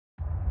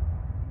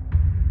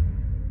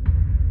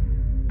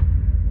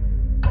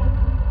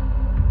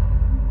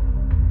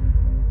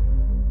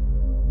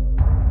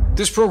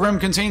This program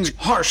contains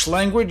harsh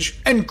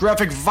language and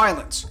graphic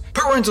violence.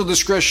 Parental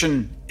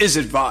discretion is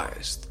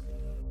advised.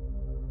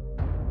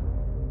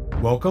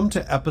 Welcome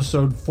to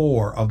episode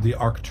 4 of the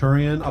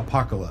Arcturian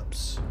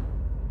Apocalypse.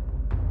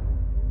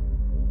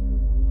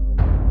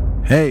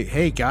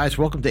 Hey guys,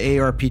 welcome to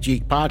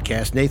ARPG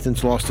Podcast.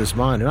 Nathan's lost his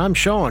mind, and I'm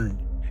Sean,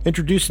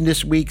 introducing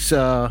this week's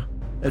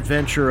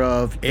adventure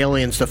of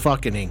Aliens to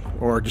Fucking,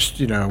 or just,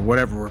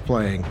 whatever we're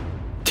playing.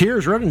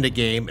 Tyr's running the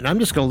game, and I'm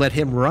just going to let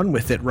him run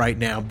with it right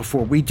now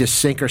before we just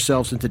sink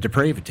ourselves into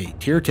depravity.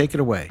 Tyr, take it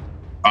away.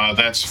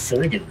 That's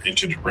further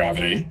into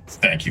depravity.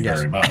 Thank you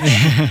very much.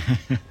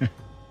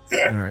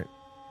 All right.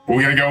 Are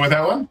we going to go with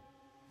that one?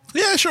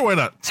 Yeah, sure, why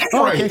not?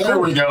 All right, there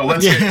we go.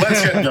 Let's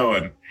get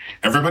going.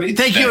 Everybody,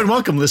 thank you and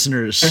welcome,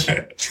 listeners.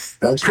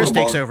 Chris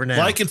takes over now.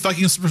 Like and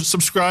fucking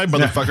subscribe,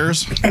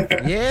 motherfuckers.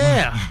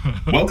 Yeah.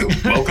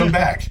 Welcome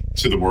back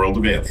to the world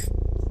of Alien.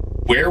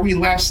 Where we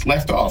last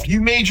left off,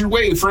 you made your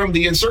way from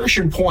the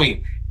insertion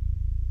point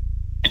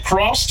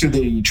across to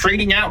the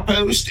trading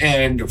outpost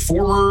and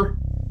former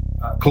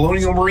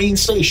colonial marine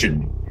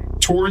station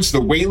towards the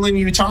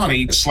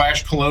Weyland-Yutani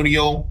 /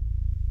 colonial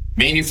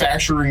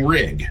manufacturing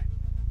rig.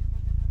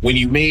 When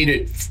you made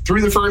it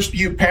through the first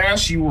butte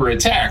pass, you were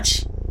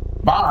attacked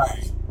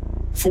by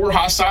 4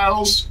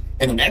 hostiles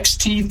and an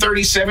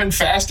XT-37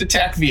 fast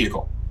attack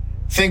vehicle.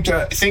 Think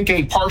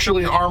a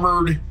partially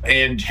armored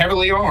and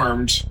heavily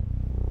armed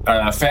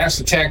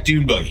fast attack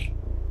dune buggy.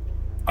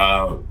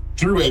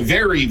 Through a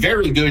very,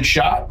 very good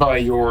shot by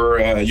your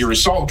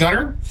assault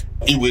gunner,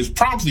 it was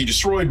promptly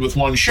destroyed with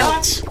 1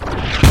 shot,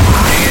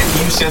 and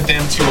you sent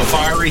them to a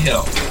fiery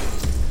hell.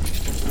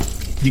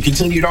 You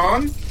continued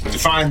on to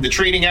find the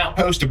trading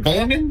outpost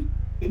abandoned,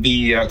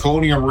 the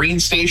colonial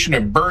marine station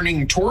a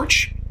burning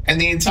torch,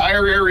 and the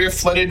entire area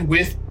flooded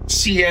with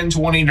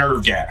CN20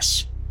 nerve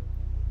gas.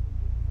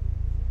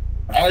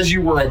 As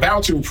you were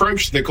about to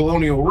approach the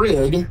colonial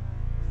rig,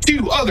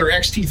 2 other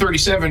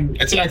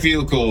XT-37 attack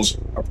vehicles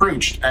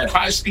approached at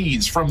high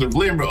speeds from the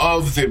limb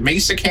of the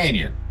Mesa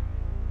Canyon.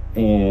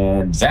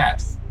 And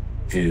that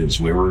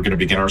is where we're going to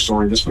begin our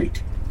story this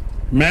week.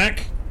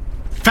 Mac?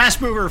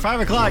 Fast mover, 5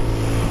 o'clock.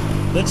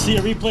 Let's see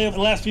a replay of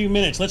the last few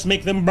minutes. Let's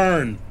make them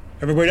burn.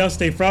 Everybody else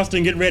stay frosty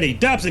and get ready.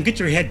 Dobson, get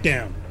your head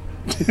down.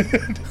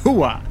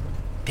 Hooah.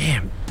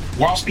 Damn.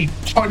 Waspy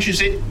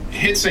punches it,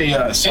 hits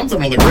a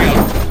something on the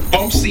ground,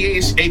 bumps the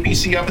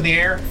APC up in the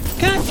air,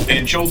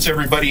 and jolts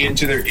everybody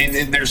into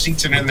in their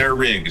seats and in their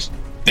rigs,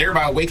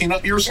 thereby waking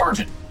up your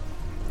sergeant.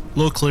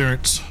 Low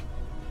clearance.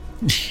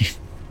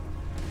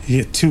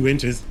 Yeah, 2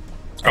 inches.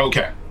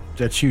 Okay.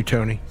 That's you,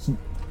 Tony.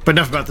 But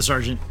enough about the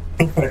sergeant.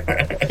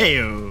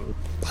 Hey-o.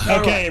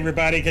 Okay,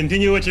 everybody,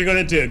 continue what you're going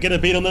to do. Get a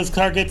beat on those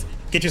targets.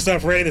 Get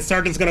yourself ready. The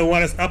sergeant's going to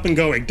want us up and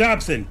going.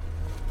 Dobson,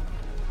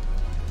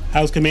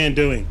 how's command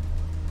doing?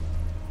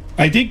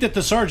 I think that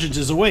the sergeant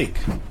is awake.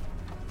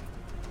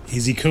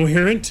 Is he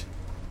coherent?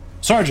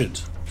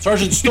 Sergeant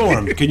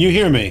Storm, can you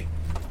hear me?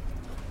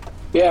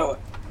 Yeah.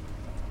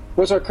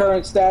 What's our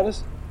current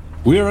status?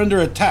 We are under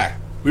attack.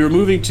 We were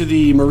moving to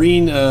the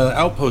marine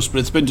outpost, but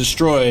it's been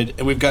destroyed,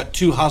 and we've got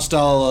 2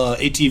 hostile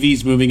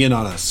ATVs moving in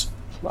on us.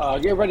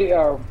 Get ready.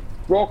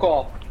 Roll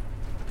call.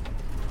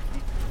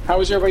 How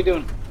is everybody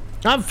doing?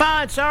 I'm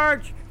fine,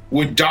 Sarge.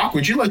 Doc,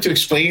 would you like to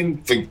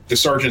explain the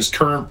sergeant's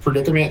current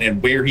predicament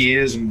and where he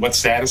is and what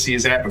status he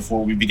is at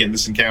before we begin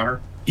this encounter?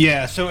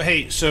 Yeah, so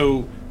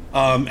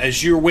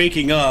as you're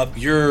waking up,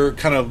 you're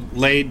kind of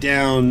laid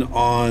down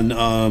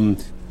on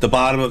the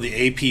bottom of the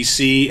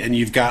APC, and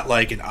you've got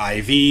like an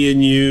IV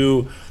in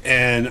you,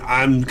 and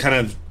I'm kind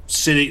of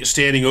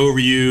standing over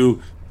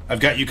you.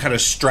 I've got you kind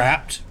of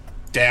strapped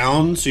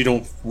down so you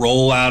don't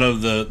roll out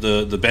of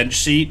the bench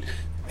seat.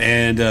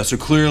 And so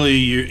clearly,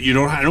 you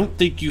don't. I don't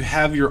think you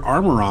have your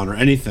armor on or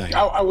anything.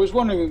 I was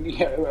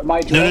wondering, am I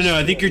dressed? No.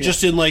 I think you're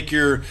just in like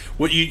your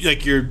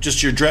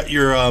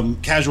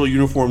casual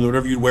uniform,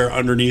 whatever you'd wear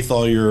underneath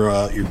all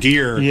your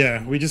gear.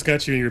 Yeah, we just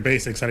got you in your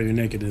basics out of your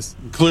nakedness.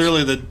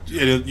 Clearly,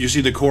 you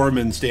see the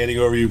corpsman standing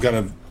over you,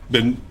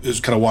 is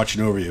kind of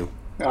watching over you.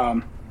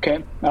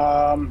 Okay.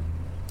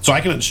 So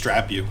I can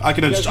unstrap you.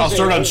 I'll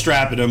start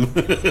unstrapping him.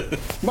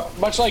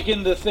 Much like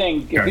in the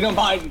thing, if you don't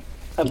mind.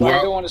 I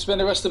don't want to spend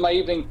the rest of my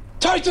evening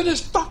tied to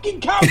this fucking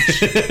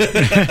couch.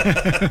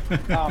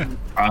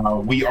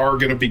 We are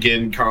going to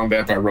begin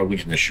combat by rolling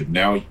initiative.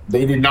 Now,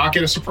 they did not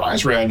get a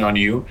surprise round on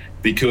you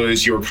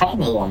because your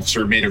combat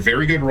officer made a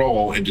very good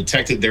roll and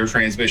detected their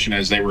transmission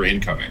as they were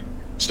incoming.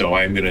 So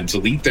I'm going to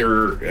delete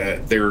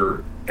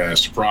their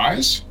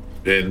surprise,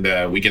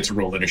 and we get to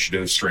roll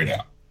initiative straight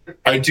out.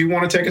 I do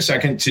want to take a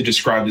second to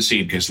describe the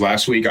scene because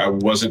last week I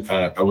wasn't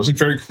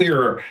very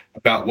clear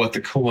about what the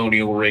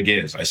colonial rig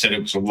is. I said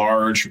it was a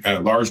large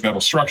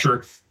metal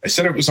structure. I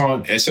said it was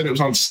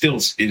on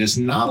stilts. It is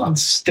not on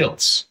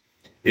stilts.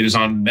 It is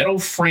on metal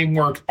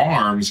framework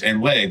arms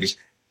and legs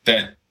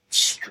that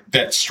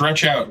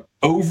stretch out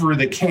over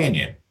the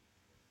canyon.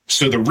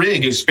 So the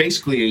rig is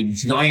basically a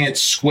giant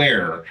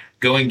square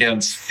going down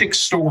 6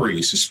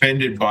 stories,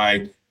 suspended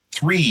by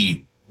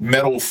 3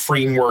 metal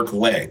framework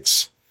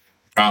legs.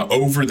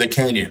 over the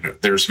canyon.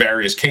 There's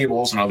various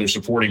cables and other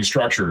supporting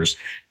structures.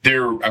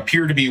 There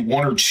appear to be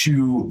one or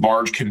two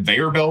large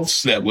conveyor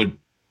belts that would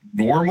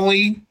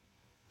normally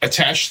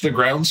attach to the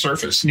ground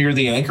surface near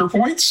the anchor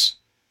points,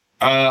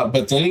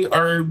 but they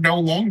are no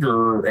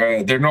longer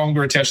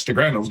attached to the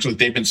ground. It looks like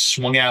they've been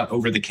swung out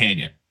over the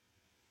canyon.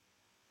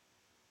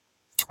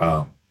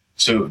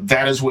 So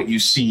that is what you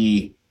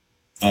see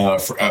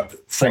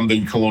from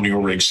the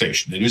Colonial Rig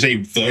Station. It is a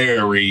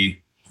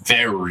very,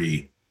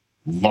 very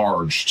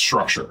large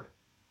structure.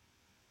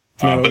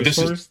 But this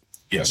is...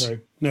 Yes.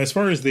 Sorry. Now, as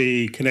far as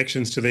the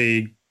connections to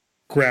the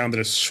ground that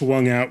is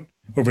swung out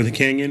over the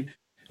canyon,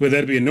 would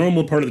that be a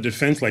normal part of the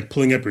defense, like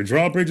pulling up your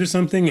drawbridge or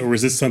something? Or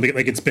is this something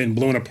like it's been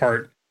blown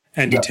apart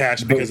and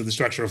detached because of the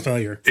structural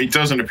failure? It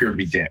doesn't appear to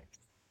be damaged.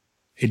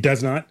 It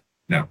does not?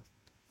 No.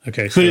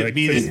 Okay. Could it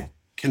be...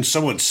 Can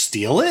someone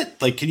steal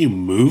it? Like, can you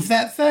move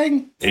that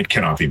thing? It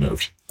cannot be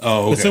moved.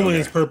 Oh, okay. But someone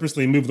has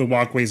purposely moved the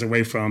walkways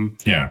away from...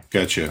 Yeah.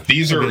 Gotcha.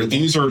 These are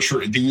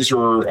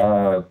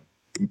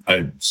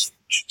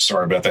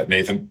sorry about that,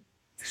 Nathan.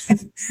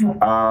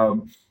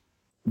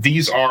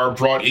 These are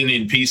brought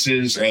in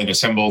pieces and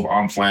assembled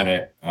on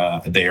planet.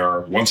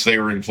 Once they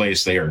are in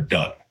place, they are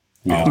done.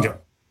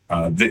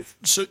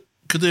 So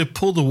could they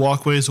pull the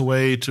walkways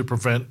away to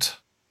prevent...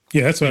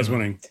 Yeah, that's what I was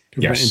wondering.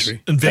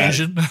 Entry.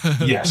 Invasion?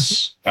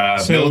 Yes.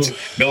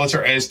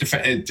 Military, as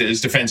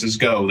defenses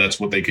go, that's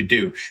what they could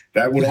do.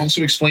 That would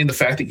also explain the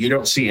fact that you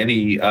don't see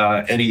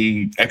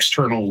any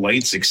external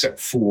lights except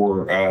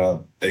for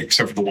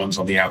the ones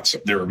on the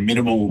outside. There are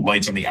minimal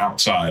lights on the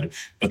outside,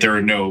 but there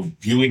are no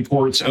viewing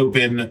ports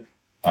open.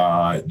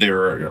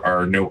 There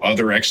are no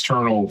other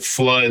external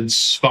floods,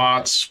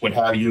 spots, what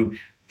have you.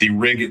 The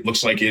rig, it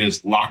looks like it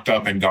is locked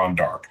up and gone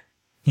dark.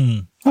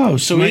 Oh,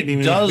 so it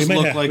does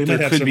look like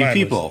there could be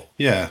people.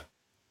 Yeah.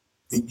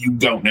 You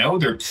don't know.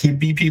 There could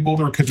be people.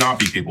 There could not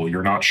be people.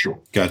 You're not sure.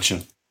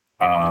 Gotcha.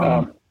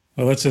 Well,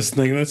 let's just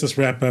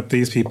wrap up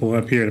these people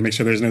up here to make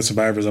sure there's no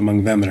survivors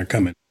among them that are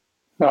coming.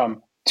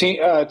 Team.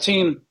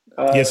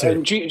 Yes, sir.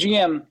 And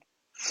GM.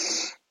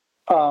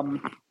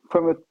 From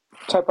a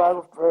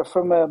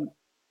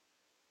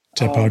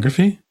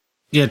typography.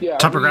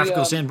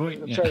 Topographical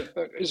standpoint. Yeah. Sorry,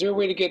 is there a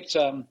way to get?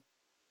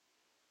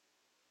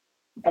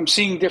 I'm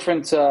seeing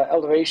different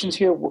elevations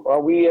here.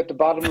 Are we at the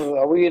bottom?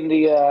 Are we in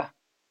the?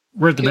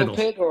 We're at the middle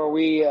pit, or are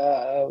we?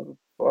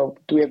 Or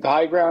do we have the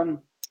high ground?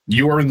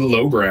 You are in the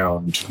low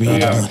ground.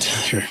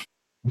 Sure.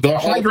 The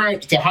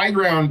high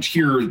ground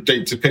here,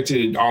 they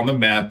depicted on the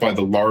map by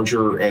the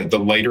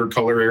lighter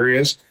color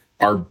areas,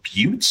 are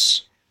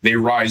buttes. They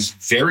rise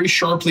very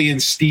sharply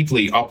and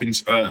steeply up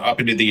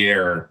into the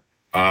air.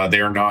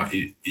 They are not.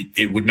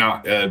 It would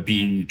not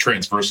be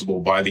transversable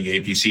by the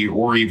APC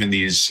or even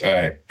these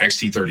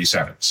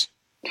XT-37s.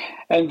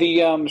 And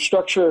the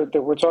structure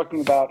that we're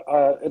talking about,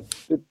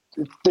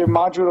 they're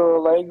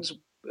modular legs.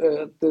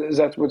 Is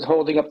that what's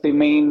holding up the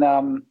main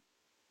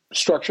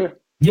structure?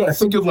 Yeah,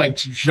 think of like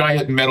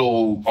giant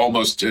metal,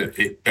 almost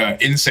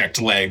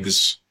insect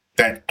legs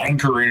that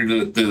anchor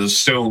into the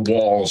stone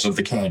walls of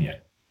the canyon.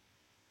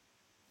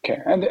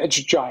 Okay, and it's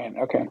giant.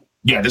 Okay.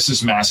 Yeah, this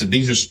is massive.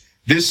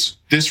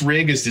 This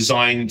rig is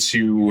designed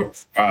to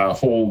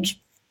hold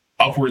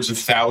upwards of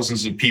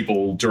thousands of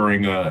people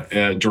during a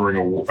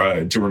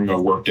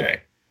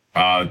workday.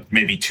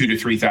 Maybe 2,000 to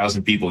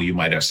 3,000 people, you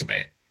might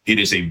estimate. It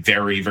is a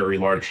very, very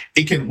large.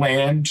 It can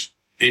land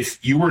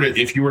if you were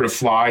to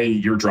fly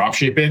your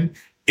dropship in.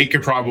 It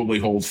could probably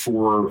hold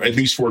at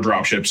least four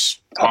dropships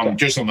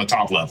just on the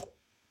top level.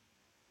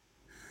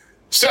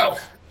 So.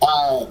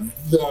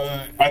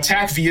 The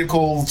attack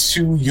vehicle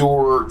to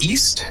your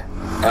east,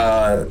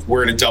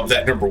 we're going to dub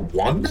that number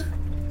 1.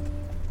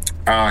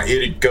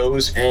 It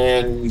goes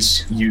and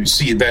you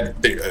see that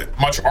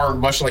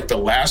much like the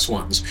last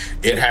ones,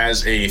 it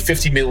has a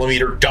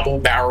 50mm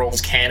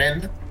double-barreled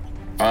cannon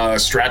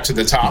strapped to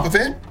the top of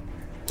it,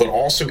 but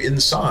also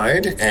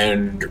inside,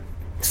 and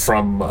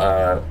from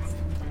a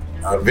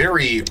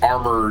very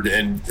armored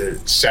and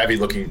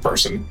savvy-looking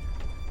person,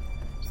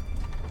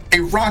 a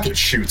rocket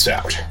shoots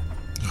out.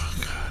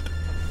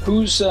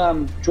 Who's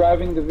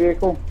driving the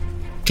vehicle?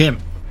 Tim.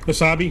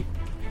 Wasabi?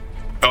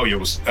 Oh, yeah, it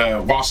was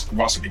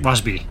Wasabi.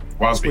 Wasby.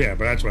 Wasby. Yeah,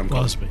 but that's what I'm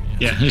calling. Wasby.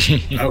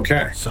 Yeah.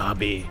 Okay.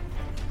 Sabi.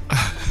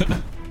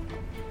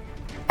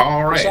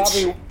 All right.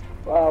 Wasabi,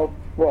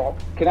 well,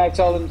 can I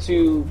tell them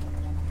to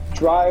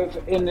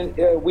drive in,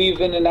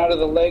 weave in and out of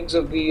the legs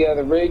of the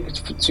rig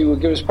to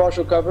give us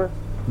partial cover?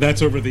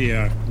 That's over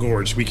the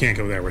gorge. We can't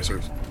go that way, sir.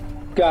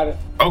 Got it.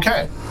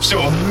 Okay, so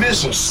a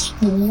missile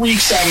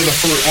streaks out of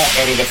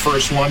the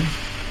first one,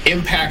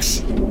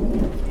 impacts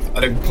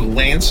at a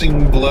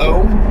glancing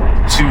blow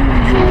to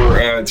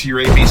your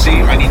APC.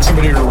 I need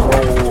somebody to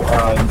roll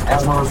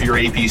armor of your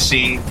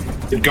APC.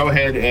 Go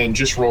ahead and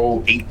just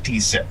roll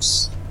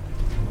 8d6.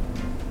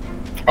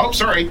 Oh,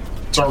 sorry,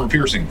 it's armor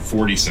piercing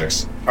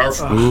 46.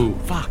 Ooh,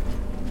 fuck.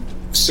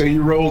 So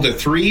you rolled a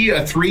 3,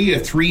 a 3, a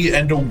 3,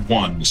 and a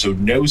 1. So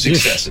no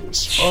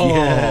successes.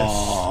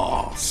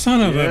 Yes.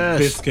 Son of Yes. a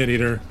biscuit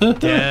eater.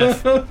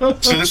 Death.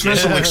 So this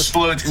missile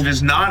explodes. It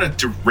is not a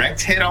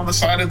direct hit on the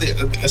side of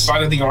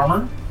the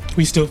armor.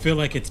 We still feel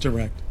like it's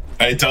direct.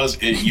 It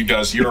does. You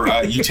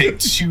take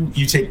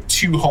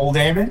two hull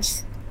damage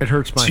It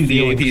hurts my to the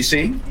feelings.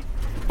 APC,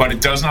 but it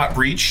does not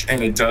breach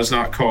and it does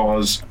not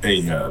cause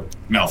a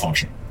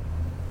malfunction.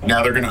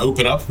 Now they're going to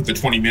open up with the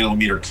 20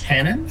 millimeter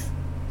cannon.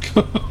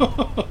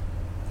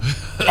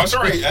 I'm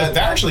sorry, that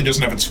actually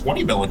doesn't have a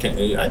 20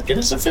 millimeter. I think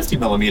it's a 50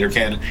 millimeter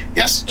cannon.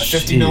 Yes, a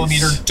 50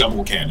 millimeter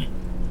double cannon.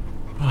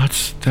 Oh,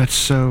 that's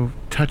so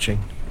touching.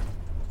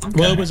 Okay.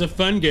 Well, it was a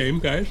fun game,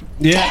 guys.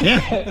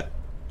 Yeah.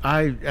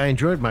 I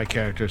enjoyed my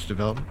character's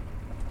development.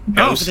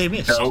 No, but they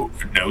missed.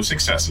 No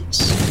successes.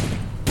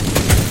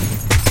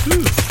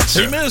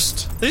 They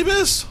missed. They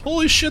missed.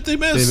 Holy shit, they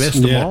They missed.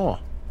 missed them all.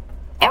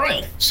 All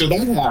right, so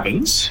that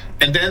happens,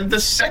 and then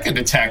the second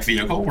attack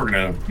vehicle, we're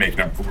gonna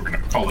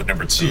call it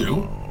number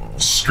 2,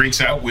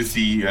 streaks out with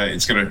the.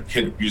 It's gonna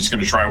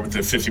try with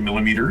the 50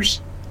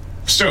 millimeters.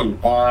 So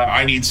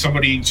I need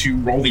somebody to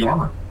roll the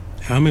armor.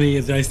 How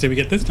many dice did we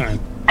get this time?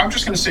 I'm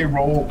just gonna say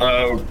roll.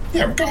 Go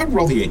ahead and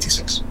roll the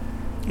 86.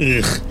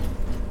 Ugh.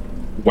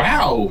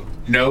 Wow,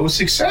 no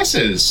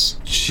successes.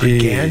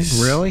 Again?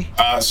 Really?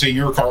 So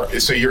your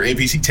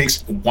APC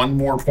takes 1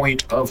 more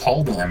point of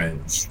hull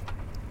damage.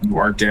 You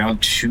are down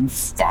to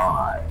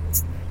 5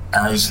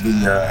 as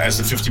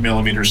the 50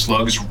 millimeter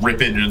slugs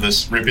rip into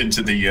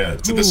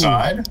the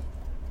side,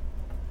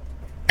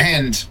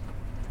 and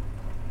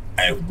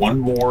one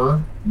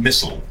more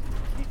missile,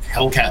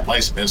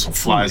 Hellcat-like missile,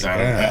 flies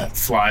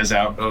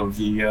out of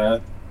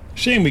the.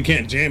 Shame we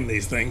can't jam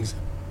these things.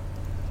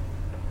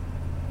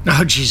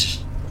 Oh,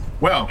 Jesus.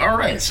 Well, all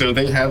right. So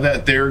they have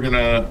that. They're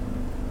gonna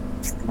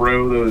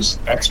throw those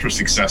extra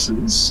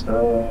successes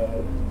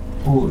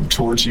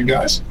towards you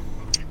guys.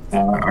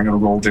 I'm gonna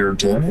roll their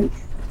damage.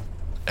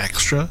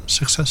 Extra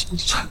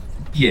successes.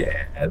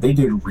 Yeah, they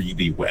did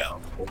really well.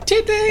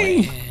 Did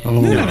they?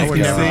 Oh,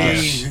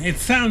 It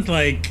sounds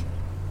like.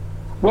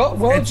 Well,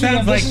 It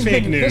sounds like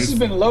fake news. This has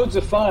been loads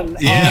of fun.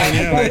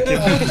 Yeah.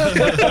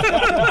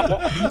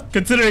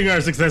 Considering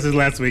our successes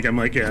last week, I'm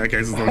like, yeah, okay,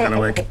 this is kind of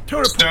like.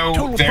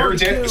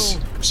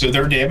 So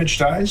their damage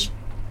dies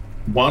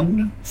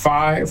 1,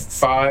 5,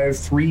 5,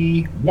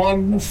 3,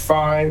 1,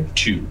 5,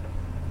 2.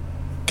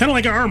 Kind of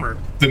like armor.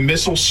 The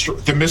missile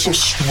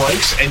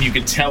strikes, and you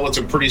can tell it's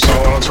a pretty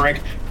solid on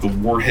strike. The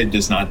warhead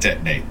does not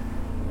detonate.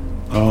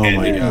 Oh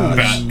my god!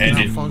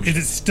 Is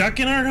it stuck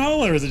in our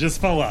hull, or does it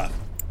just fall off?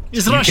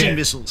 It's Russian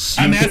missiles.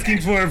 I'm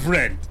asking for a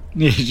friend.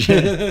 I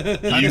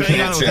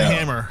bang on it with a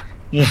hammer.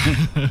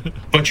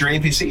 But your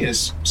APC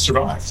has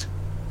survived.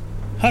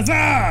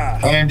 Huzzah!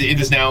 And it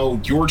is now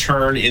your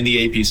turn in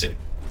the APC.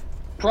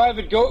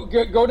 Private, go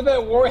to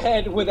that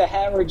warhead with a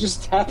hammer.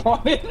 Just tap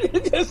on it.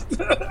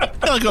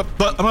 I'm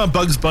gonna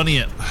Bugs Bunny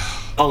it.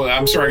 Oh,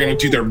 I'm sorry. I'm going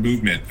to do their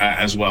movement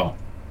as well.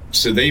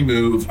 So they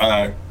move.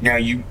 Now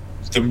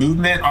the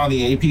movement on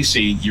the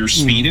APC. Your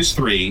speed is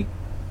 3.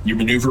 Your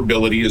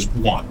maneuverability is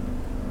 1.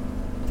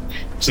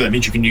 So that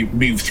means you can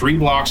move 3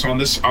 blocks on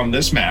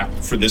this map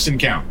for this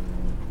encounter,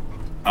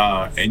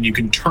 and you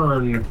can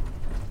turn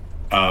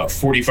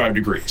 45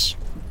 degrees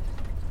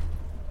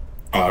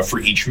for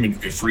each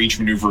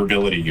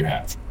maneuverability you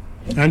have.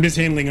 I'm just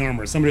handling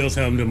armor. Somebody else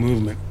have them do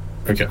movement.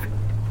 Okay.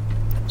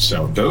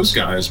 So those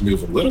guys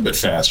move a little bit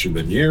faster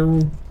than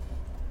you.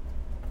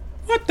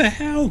 What the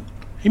hell?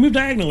 He moved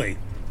diagonally.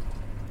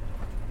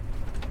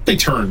 They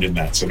turned in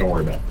that, so don't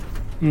worry about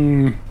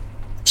it.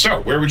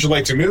 So, where would you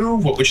like to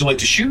move? What would you like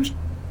to shoot?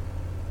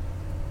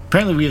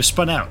 Apparently, we have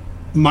spun out.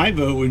 My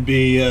vote would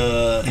be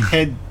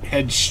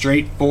head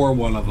straight for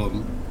one of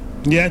them.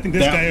 Yeah, I think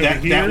this guy over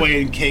here. That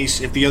way, in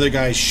case if the other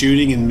guy's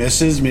shooting and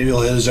misses, maybe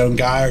he'll hit his own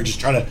guy or just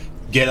try to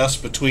get us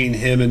between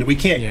him. And we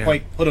can't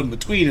quite put him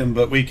between him,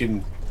 but we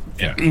can.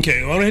 Yeah.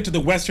 Okay, well, I want to hit to the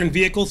western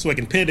vehicle so I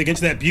can pin it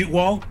against that butte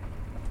wall.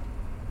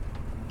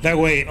 That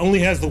way, it only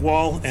has the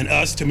wall and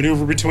us to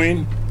maneuver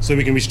between, so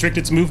we can restrict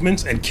its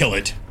movements and kill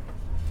it.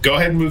 Go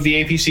ahead and move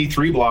the APC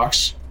 3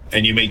 blocks,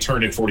 and you may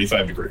turn it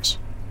 45 degrees.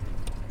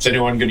 Is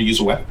anyone going to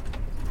use a weapon?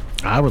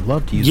 I would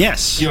love to use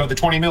Yes. You know, the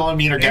 20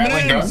 millimeter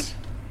Gatling gun,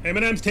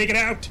 M&M's, take it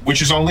out.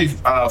 which is only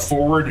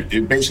forward,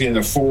 basically in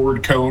the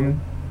forward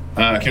cone,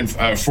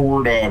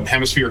 forward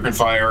hemisphere can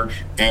fire,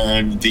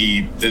 and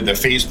the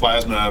phase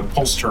plasma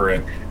pulse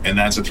turret, and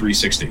that's a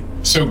 360.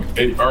 So,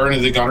 are any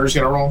of the gunners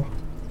going to roll?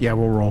 Yeah,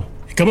 we'll roll.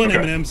 Come on, Okay.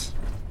 M&M's.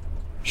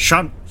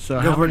 Shot.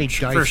 So Go how for many it.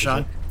 dice First is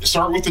shot.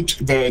 Start with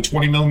the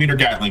 20 millimeter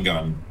Gatling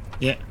gun.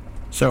 Yeah.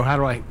 So how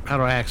do I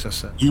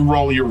access that? You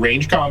roll your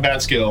range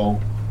combat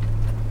skill,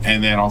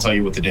 and then I'll tell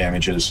you what the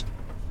damage is.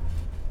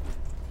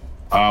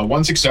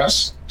 1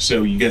 success,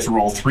 so you get to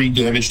roll 3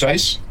 damage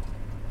dice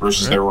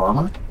versus their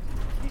armor.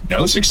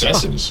 No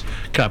successes.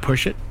 Can I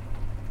push it?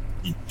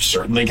 You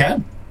certainly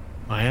can.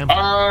 I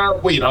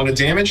am. Wait, on a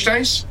damage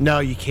dice? No,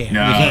 you can't.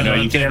 No,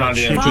 you can't on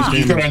damage. Fuck.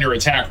 You put on your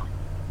attack.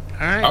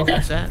 All right. Okay.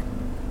 What's that?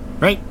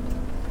 Right.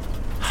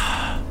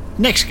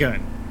 Next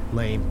gun.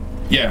 Lame.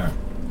 Yeah.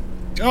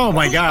 Oh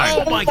my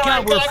god. Oh my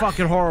god, we're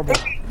fucking horrible.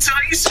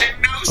 Dice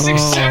and no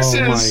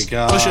successes. Oh my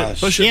gosh.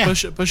 Push it, Yeah.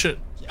 push it.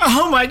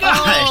 Oh my god!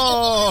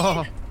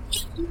 Oh,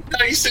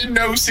 Nice and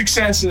no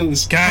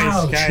successes. Guys,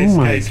 Oh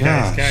my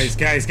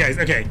guys.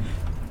 Okay.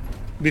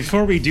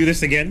 Before we do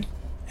this again,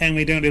 and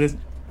we don't do this,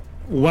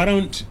 why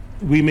don't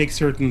we make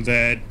certain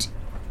that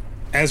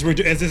as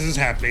this is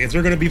happening, as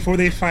they're going to before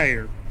they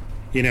fire,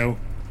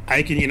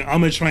 I can,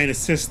 I'm going to try and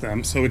assist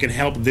them so we can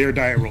help their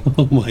die roll.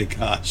 Oh my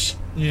gosh.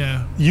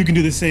 Yeah. You can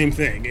do the same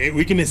thing.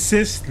 We can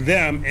assist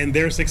them and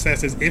their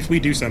successes if we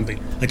do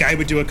something. Like I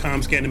would do a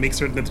comm scan to make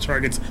certain that the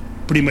target's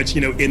pretty much,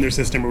 in their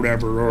system or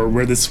whatever, or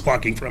where this is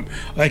walking from.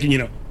 I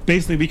can,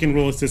 basically we can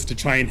roll assist to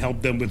try and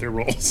help them with their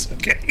rolls.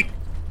 Okay.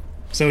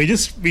 So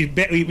it's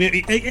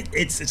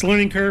a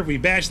learning curve. We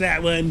bash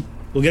that one.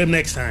 We'll get them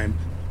next time.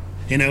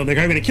 They're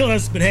going to kill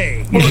us, but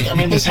hey. Well, I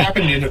mean, this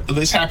happened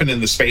in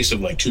the space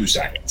of like 2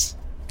 seconds.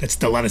 That's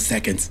still a lot of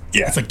seconds.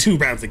 Yeah. It's like 2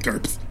 rounds of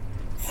GURPS.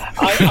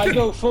 I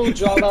go full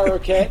John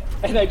Arroquette,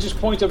 and I just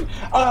point to him.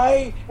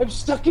 I am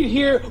stuck in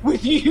here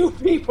with you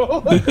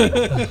people.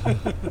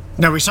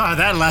 No, we saw how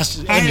that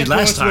ended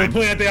last time.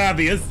 We'll point out the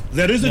obvious.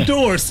 There is a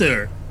door,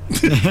 sir.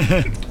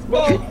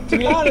 Well, to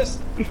be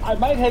honest, I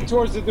might head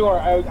towards the door.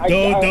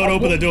 Don't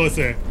open the door,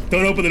 sir.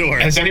 Don't open the door.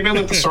 Has anybody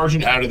let the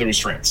sergeant out of the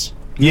restraints?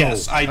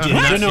 Yes, I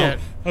did. No.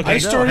 Okay. I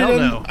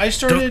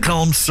started. Don't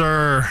call him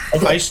sir.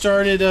 I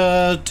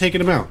started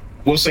taking him out.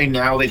 We'll say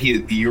now that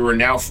you are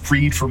now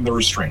freed from the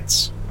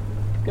restraints.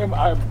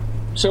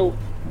 So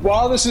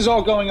while this is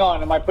all going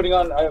on, am I putting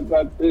on?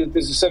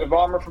 There's a set of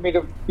armor for me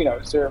to,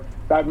 is there?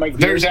 I have my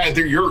gear?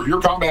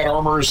 Your combat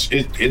armor is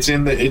it's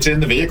in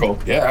the vehicle.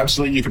 Yeah,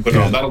 absolutely. You can put it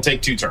on. That'll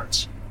take 2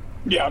 turns.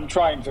 Yeah, I'm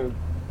trying to.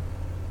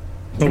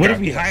 But what if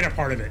we hide a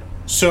part of it?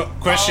 So,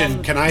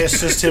 question: can I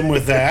assist him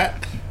with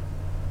that?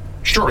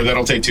 Sure,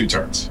 that'll take 2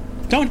 turns.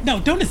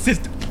 Don't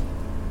assist.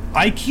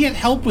 I can't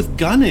help with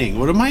gunning.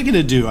 What am I going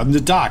to do? I'm the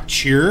doc.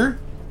 Cheer.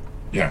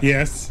 Yeah.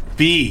 Yes.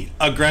 Be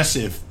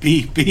aggressive.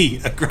 Be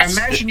aggressive.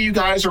 Imagine you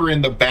guys are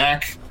in the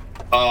back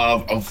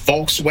of a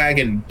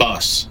Volkswagen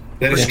bus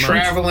that is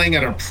traveling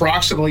at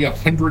approximately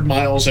 100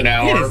 miles an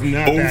hour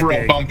over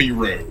a bumpy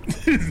road.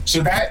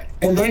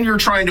 And then you're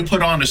trying to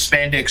put on a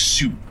spandex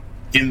suit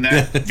in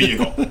that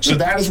vehicle. So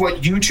that is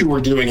what you two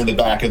are doing in the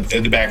back of the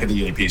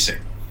APC.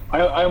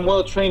 I'm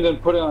well trained in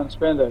putting on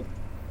spandex.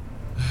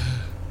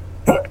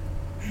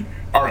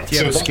 All right,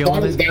 so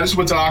that is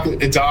what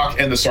Doc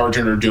and the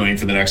sergeant are doing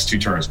for the next 2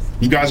 turns.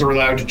 You guys are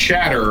allowed to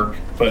chatter,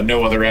 but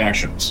no other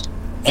actions.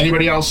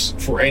 Anybody else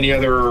for any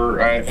other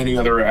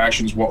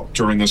actions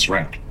during this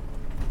round?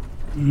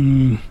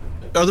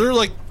 Are there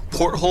like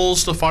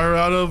portholes to fire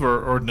out of,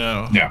 or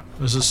no? No.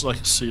 Is this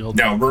like sealed?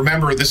 No.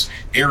 Remember, this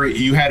area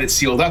you had it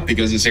sealed up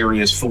because this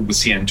area is filled with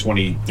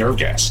CN20 nerve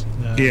gas.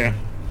 Yeah.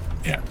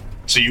 Yeah.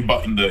 So you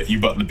button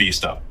the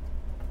beast up.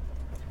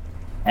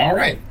 All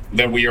right.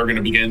 Then we are going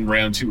to begin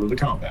round 2 of the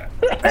combat.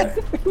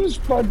 It was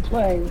fun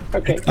playing.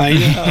 Okay. I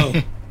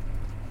know.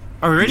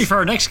 Are we ready for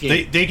our next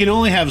game? They can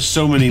only have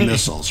so many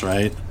missiles,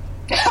 right?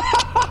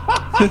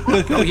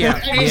 oh yeah.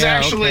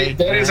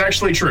 That is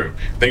actually true.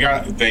 They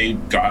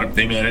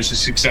managed a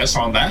success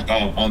on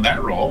that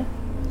roll.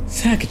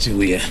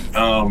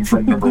 Sacagawea.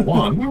 From number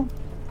 1.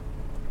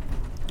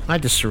 I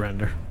just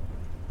surrender.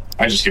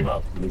 I just give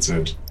up. That's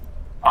it.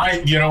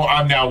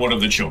 I'm now one of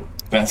the children.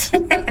 That's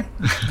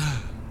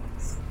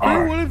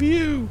I'm one of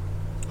you.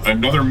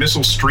 Another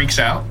missile streaks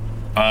out.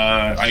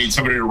 I need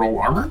somebody to roll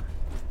armor.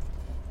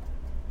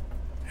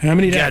 How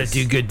many dice? Gotta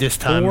do good this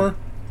time. 4.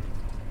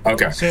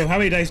 Okay. So how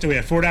many dice do we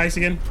have? 4 dice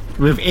again?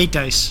 We have 8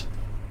 dice.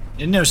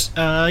 And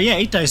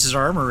 8 dice is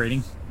our armor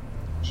rating.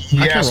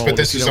 Yes, roll but it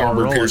this if is you don't wanna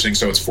armor roll piercing,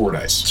 so it's 4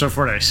 dice. So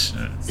 4 dice.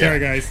 Sorry,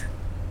 guys.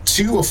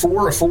 2, a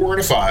 4, a 4, and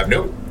a 5.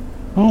 Nope.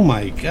 Oh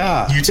my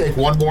god. You take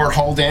 1 more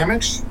hull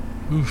damage.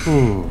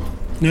 Ooh.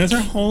 No, is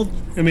our hold?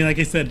 I mean, like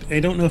I said, I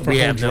don't know if our We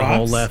hold have no drops.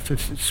 hole left.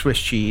 It's Swiss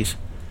cheese.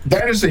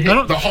 That is the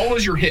hit. The hull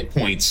is your hit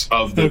points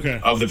of the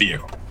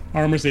vehicle.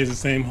 Armor stays the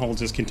same. Hull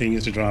just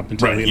continues to drop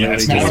until Right. we Yeah.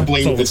 It's not a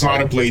blade. It's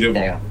not a blade of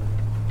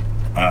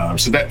armor.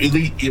 So that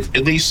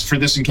at least for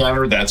this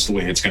encounter, that's the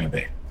way it's going to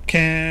be.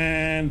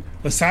 Can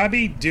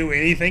Wasabi do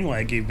anything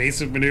like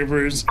evasive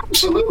maneuvers?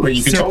 Absolutely.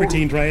 You can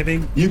serpentine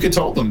driving. You could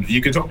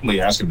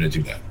totally ask him to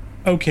do that.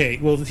 Okay.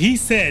 Well, he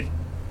said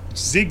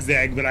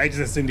zigzag, but I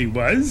just assumed he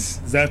was.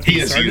 Is that what He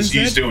is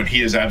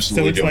So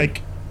absolutely it's doing.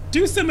 like,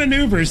 do some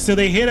maneuvers so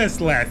they hit us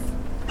less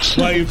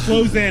while you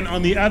close in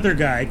on the other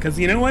guy. Because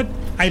you know what?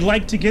 I'd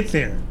like to get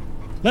there.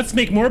 Let's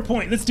make more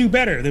points. Let's do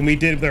better than we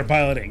did with our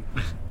piloting.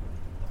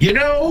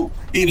 And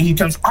he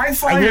comes, I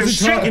fly I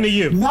wasn't talking to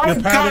you. Not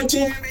The pilot-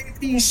 goddamn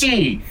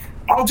APC.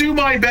 I'll do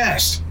my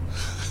best.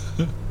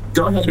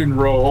 Go ahead and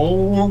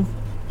roll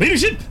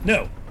Leadership?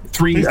 No.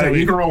 3. Please don't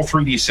You can roll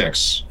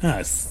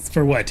 3d6.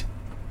 For what?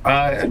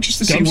 Just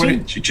to see what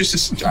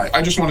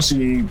I just want to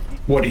see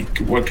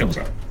what comes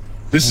up.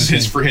 This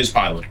is for his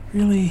pilot.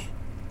 Really?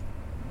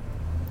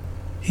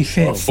 He A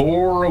failed.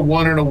 4, a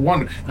 1, and a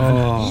 1.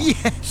 Oh.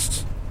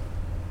 Yes.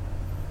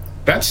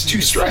 That's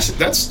too stressful.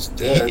 That's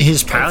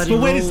His piloting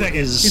But wait a roll second.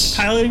 is... His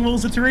piloting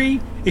roll's a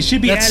 3? It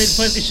should be That's- added,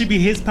 plus it should be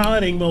his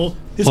piloting roll,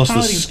 his Plus the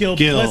piloting skill,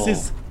 skill. plus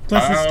his Oh,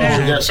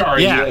 stat. yeah,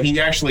 sorry. Yeah. He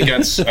actually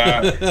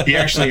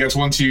gets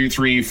 1, 2,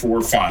 3,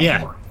 4, 5 Yeah.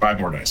 more. 5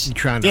 more dice. You're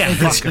trying to Yeah.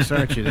 fuck us,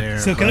 aren't you there?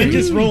 So can I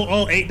just roll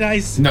all 8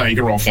 dice? No, you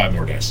can roll 5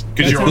 more dice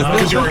because you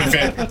already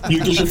failed.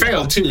 You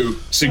failed too.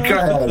 So go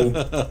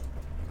ahead.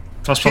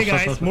 Plus, Okay,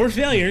 guys, more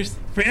failures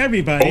for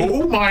everybody.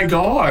 Oh my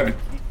God!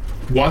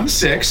 1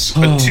 6,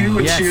 a 2,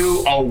 a yes.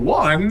 2, a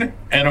 1,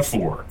 and a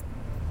 4.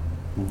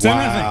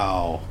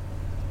 Wow.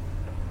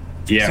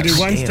 Yes. So do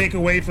ones Damn. take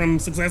away from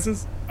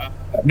successes?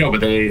 No,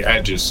 but they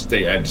add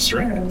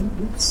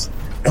stress.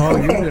 Oh,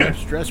 your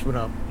stress went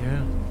up.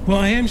 Yeah. Well,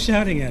 I am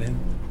shouting at him.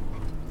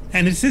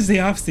 And this is the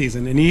off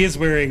season, and he is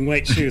wearing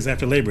white shoes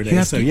after Labor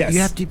Day, so yes. You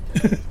have to.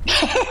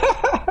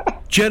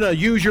 Jenna,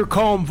 use your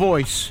calm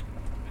voice.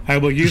 I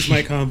will use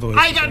my convoy.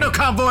 I got no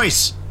calm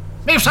voice.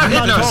 Maybe stop I'm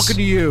hitting not us. talking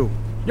to you.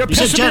 You're You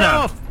said pissing me Jenna.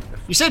 off.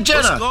 You said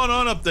What's Jenna. going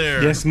on up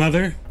there? Yes,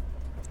 mother?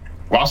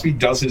 Waspy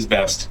does his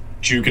best,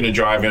 juking and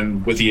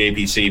driving with the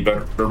APC,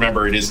 but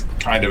remember, it is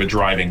kind of a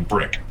driving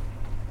brick.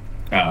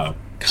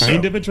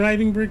 Kind of a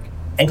driving brick?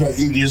 Okay,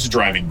 it is a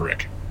driving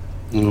brick.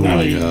 Oh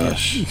my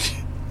gosh.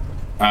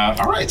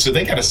 All right, so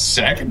they got a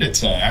second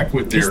attack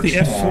with It's their. the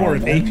F4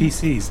 of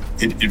APCs.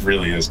 It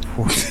really is.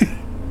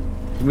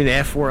 You mean the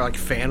F4 like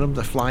Phantom,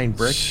 the flying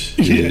brick?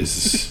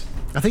 Jesus.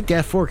 I think the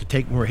F4 could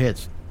take more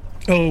hits.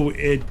 Oh,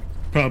 it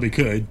probably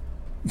could.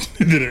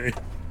 The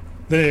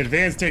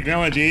advanced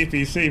technology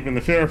APC from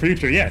the far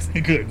future, yes,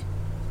 it could.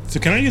 So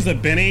can I use a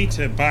Benny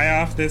to buy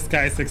off this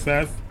guy's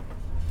success?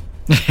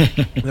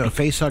 No,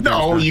 face hugger.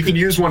 No, you can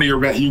use one of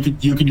your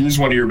you can use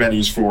one of your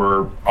bennies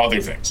for other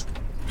things.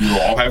 You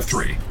all have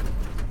 3.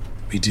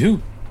 We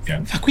do.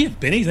 Yeah. Fuck, we have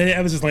Bennies?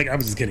 I was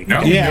just kidding.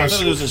 No. Yeah, I because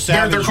thought it was a they're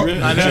savage. called-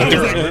 I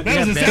know. That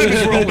was a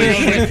savage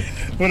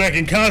role. When I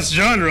can cast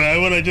genre, I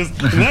want to just.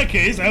 In that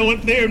case, I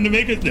want them to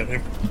make it. No.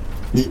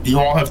 You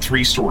all have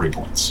 3 story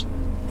points.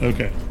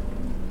 Okay.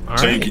 All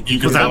So right. you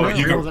can Without blow, a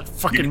you roll, can that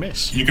fucking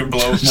miss. You can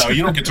blow. No,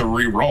 you don't get to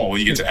re-roll.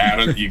 You get to add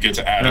a. You get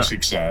to add a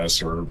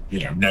success or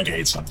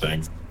negate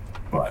something.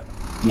 But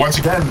once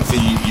again,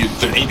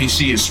 the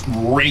APC is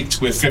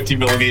raked with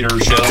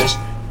 50mm shells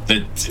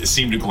that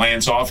seem to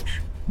glance off.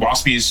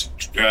 Waspy's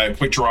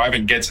quick drive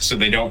and gets it so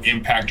they don't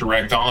impact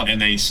direct on,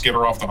 and they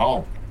skitter off the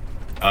hull.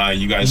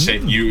 You guys say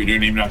you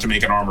don't even have to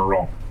make an armor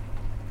roll.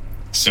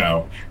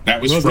 So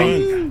that was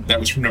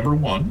from number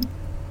 1,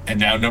 and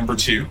now number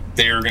 2.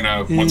 They are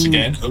gonna once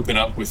again open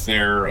up with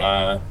their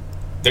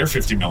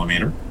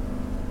 50mm.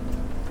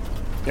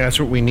 Yeah, that's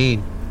what we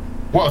need.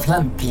 Well, if I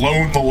hadn't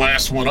blown the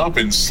last one up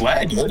and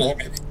slagged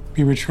it.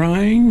 We were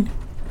trying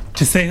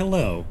to say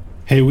hello.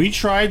 Hey, we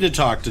tried to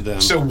talk to them.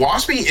 So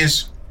Waspy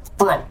is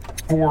for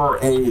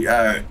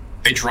a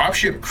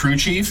dropship crew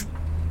chief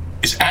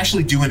is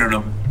actually doing an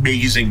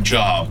amazing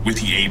job with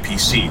the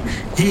APC.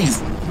 He's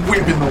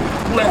whipping the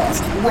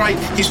left, right.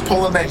 He's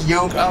pulling that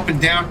yoke up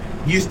and down.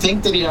 You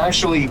think that he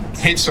actually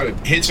hits a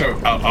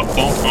bump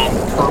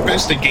on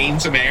purpose to gain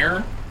some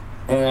air?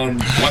 And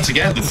once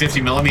again, the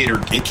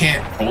 50mm, it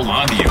can't hold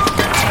on to you.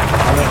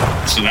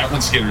 So that one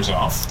skitters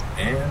off.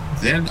 And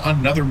then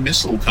another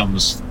missile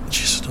comes.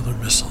 Just another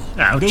missile.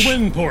 The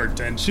wind port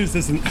and shoots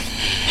this.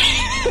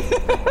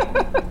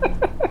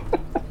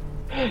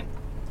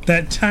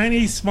 That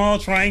tiny, small,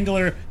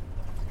 triangular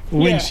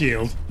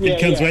windshield. Yeah,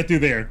 it comes yeah. right through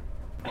there.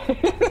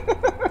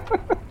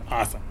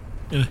 Awesome.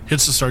 It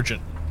hits the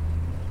sergeant.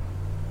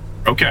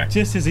 Okay.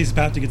 Just as he's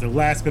about to get the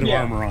last bit of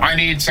Yeah. armor on. I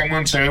need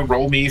someone to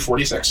roll me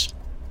 46.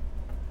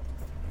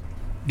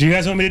 Do you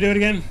guys want me to do it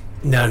again?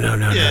 No.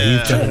 Yeah.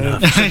 You've done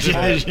enough. I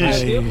have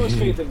the utmost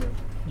faith in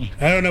you.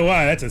 I don't know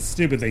why. That's a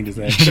stupid thing to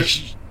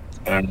say.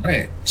 All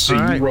right. So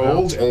All right, you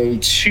rolled a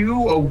 2,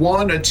 a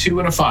 1, a 2,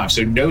 and a 5.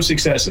 So no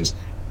successes.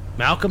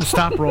 Malcolm,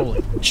 stop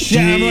rolling.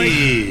 Yeah, I'm like,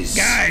 Jeez.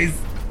 guys,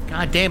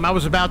 God damn, I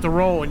was about to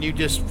roll and you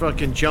just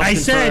fucking jumped I in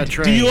front of said, the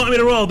train. do you want me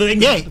to roll?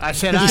 Yeah. I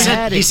said He I said-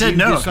 had it. he said You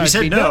no. decided He said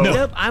to be, no.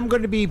 Nope, I'm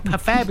going to be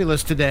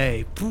fabulous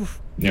today. Poof.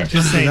 Yeah.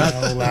 Just say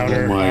no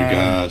louder. Oh my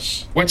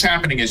gosh. What's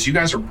happening is you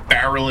guys are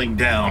barreling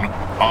down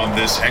on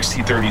this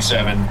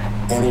XT-37,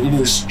 and it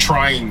is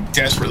trying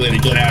desperately to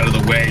get out of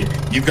the way.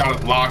 You've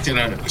got it locked in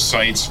on the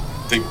sights.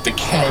 The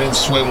cannon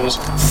swivels,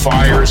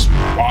 fires,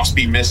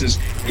 Waspy misses,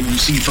 and you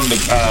see from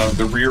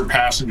the rear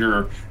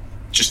passenger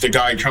just a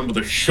guy come with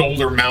a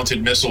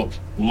shoulder-mounted missile,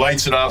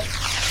 lights it up,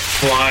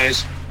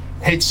 flies,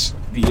 hits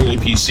the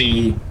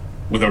APC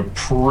with a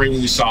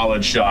pretty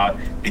solid shot.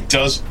 It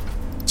does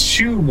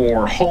 2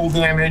 more hull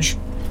damage.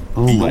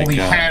 Oh You my only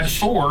gosh. had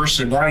 4,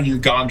 so now you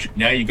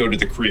go to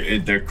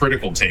the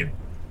critical table.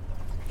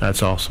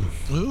 That's awesome.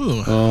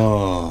 Ooh.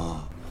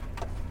 Oh.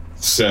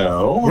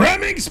 So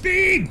Ramming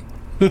speed!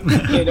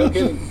 Yeah, no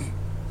kidding.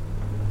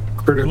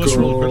 critical. Let's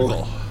roll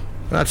critical.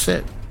 That's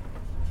it.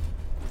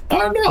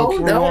 Oh no,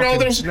 We're no, walking.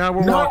 there's Now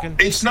we're walking.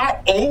 It's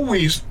not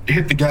always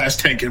hit the gas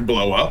tank and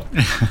blow up.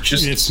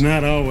 Just It's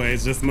not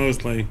always, just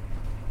mostly.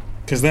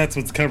 because that's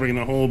what's covering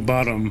the whole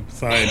bottom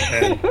side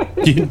head.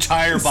 The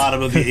entire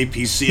bottom of the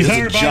APC is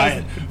a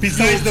giant.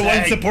 Besides the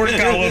one support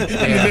column in the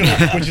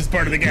middle, which is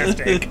part of the gas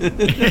tank.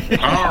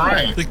 All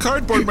right. The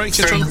cardboard might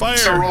catch on fire.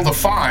 So roll the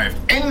 5.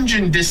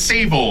 Engine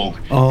disabled.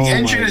 The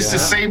engine is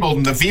disabled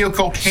and the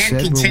vehicle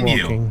can't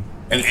continue.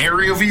 An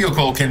aerial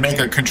vehicle can make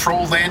a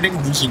controlled landing,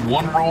 losing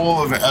one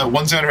roll of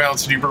one center of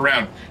altitude per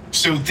round.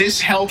 So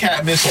this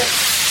Hellcat missile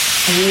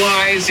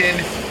flies in,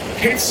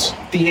 hits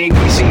the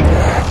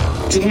APC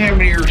damn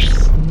near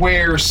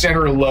square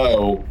center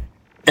low,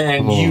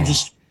 and you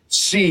just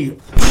see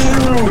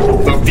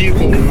the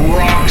vehicle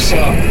rocks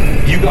up.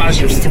 You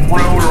guys are thrown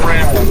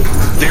around.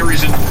 There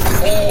is an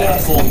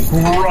awful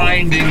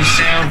grinding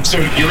sound. So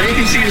your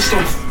APC is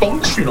still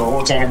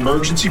functional. It's on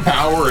emergency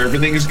power.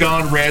 Everything has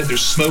gone red.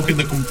 There's smoke in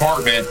the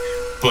compartment,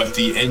 but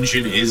the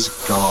engine is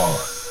gone.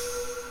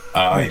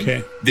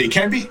 Okay.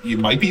 You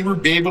might be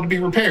able to be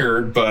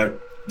repaired, but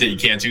you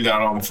can't do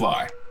that on the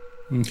fly.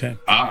 Okay.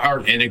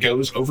 And it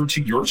goes over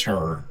to your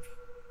turn.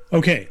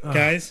 Okay,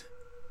 guys.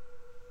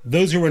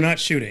 Those who are not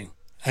shooting,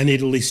 I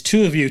need at least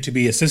 2 of you to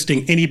be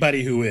assisting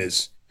anybody who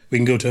is. We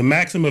can go to a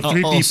maximum of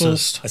 3 I'll people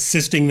assist.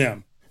 assisting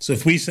them. So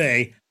if we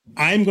say,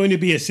 I'm going to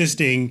be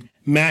assisting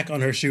Mac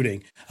on her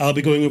shooting, I'll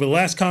be going over the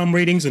last comm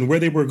ratings and where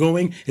they were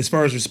going as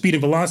far as their speed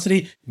and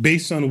velocity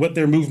based on what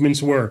their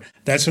movements were.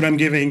 That's what I'm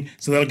giving,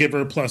 so that'll give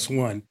her a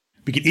 +1.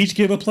 We can each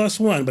give a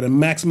 +1, but a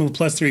maximum of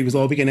 +3 was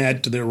all we can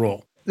add to their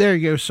roll. There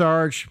you go,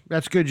 Sarge.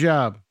 That's good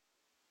job.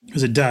 It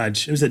was a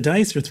dodge. It was a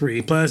dice or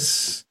 3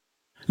 plus...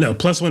 No,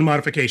 +1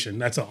 modification.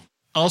 That's all.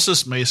 I'll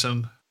assist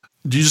Mason.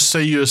 Do you just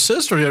say you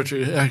assist, or you have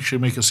to actually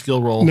make a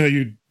skill roll? No,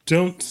 you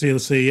don't. So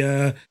let's see.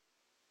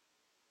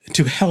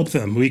 To help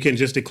them, we can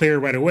just declare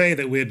right away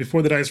that we had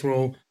before the dice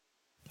roll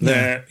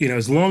that,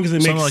 as long as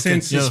it Something makes like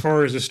sense that, yeah. as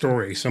far as the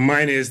story. So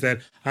mine is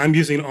that I'm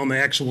using it on the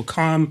actual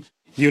comm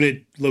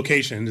unit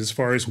location as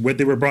far as where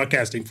they were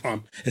broadcasting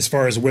from, as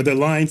far as where their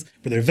lines,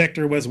 where their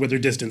vector was, where their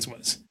distance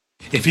was.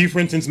 If you, for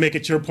instance, make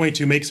it your point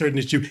to make certain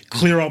that you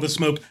clear all the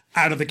smoke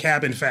out of the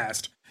cabin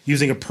fast,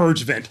 using a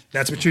purge vent,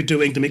 that's what you're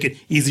doing to make it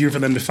easier for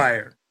them to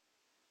fire.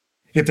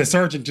 If the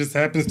sergeant just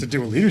happens to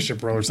do a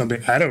leadership role or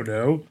something, I don't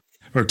know,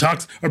 or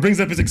talks or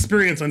brings up his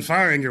experience on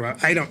firing your,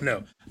 I don't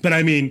know. But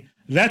I mean,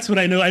 that's what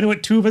I know. I know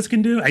what 2 of us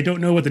can do. I don't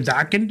know what the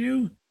doc can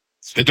do.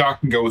 The doc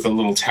can go with a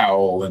little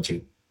towel and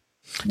to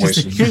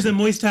moisten. Here's a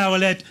moist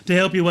towelette to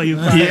help you while you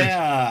fire.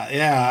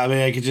 Yeah. I mean,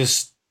 I could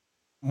just...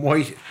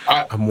 Moist.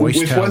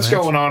 With what's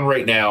going on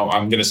right now,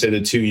 I'm going to say the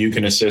 2 you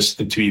can assist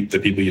the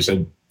people you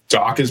said.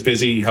 Doc is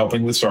busy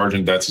helping with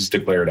Sergeant. That's his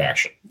declared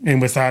action.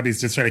 And Wasabi's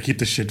just trying to keep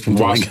the shit from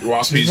going.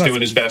 Wasabi's doing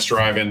his best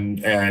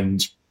driving,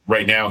 and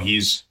right now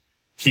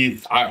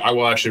I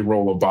will actually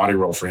roll a body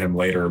roll for him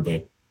later,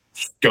 but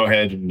go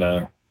ahead and...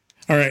 All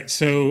right,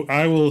 so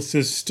I will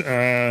assist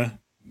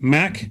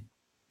Mac,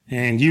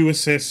 and you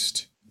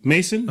assist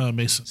Mason.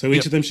 Mason. So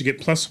each of them should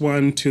get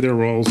 +1 to their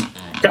rolls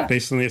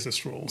based on the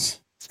assist rolls.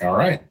 All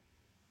right.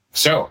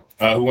 So,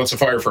 who wants to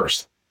fire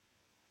first?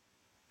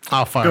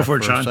 I'll fire Go for it,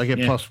 first. Sean. I get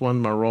Yeah. +1.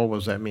 My roll. What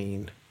does that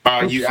mean?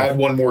 You add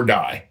 1 more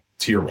die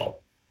to your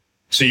roll.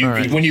 So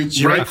when you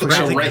So right click,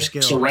 right-click your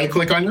skill. so right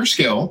click on your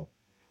skill,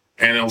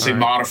 and it'll say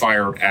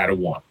modifier, add a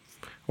 1.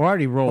 Well, I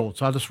already rolled,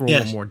 so I'll just roll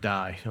Yes. 1 more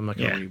die. I'm not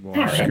going to Yeah. re-roll.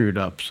 All I right. screwed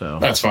up, so.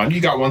 That's fine.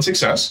 You got 1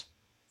 success.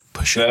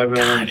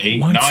 7, 8,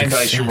 9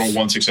 dice. You roll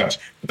 1 success.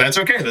 But that's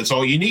okay. That's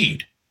all you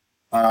need.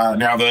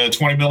 Now the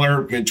 20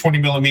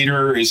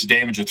 millimeter is a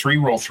damage of 3.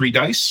 Roll 3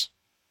 dice.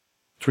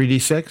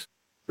 3d6?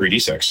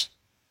 3d6.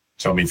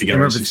 Tell me if you get a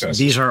Remember, success.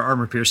 these are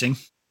armor piercing.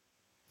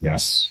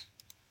 Yes.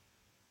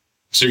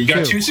 So you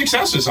got 2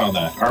 successes on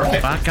that. All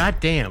right. God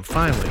damn,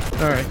 finally.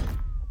 All right.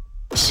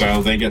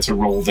 So they get to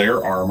roll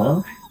their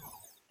armor.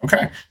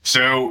 Okay.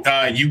 So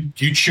you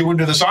chew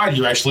into the side.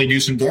 You actually do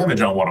some damage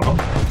on one of them.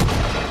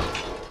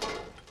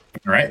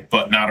 All right,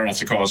 but not enough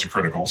to cause a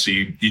critical. So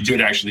you did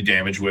actually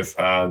damage with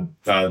the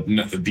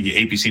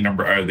APC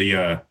number, or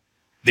the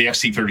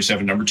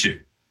XT-37 number 2,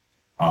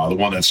 the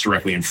one that's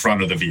directly in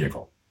front of the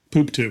vehicle.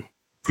 Poop 2.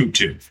 Poop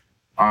 2.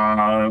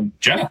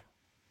 Jenna.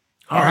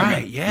 All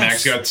right, yes.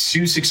 Max got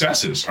 2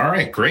 successes. All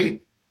right,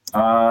 great.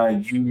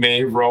 You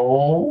may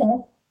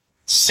roll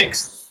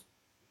 6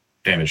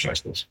 damage dice,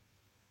 please.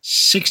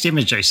 6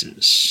 damage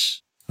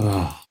dices.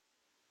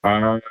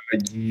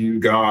 You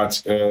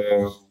got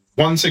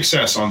 1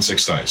 success on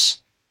 6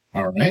 dice.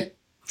 All right.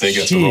 They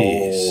get to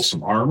roll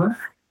some armor.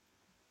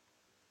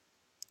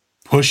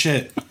 Push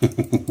it.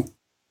 Do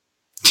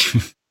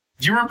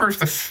you remember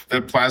if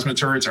the plasma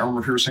turret's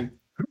armor piercing?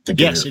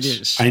 Yes, it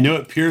is. I know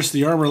it pierced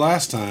the armor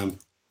last time.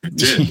 It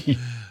did.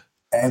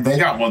 And they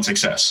got 1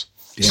 success.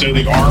 So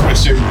the armor,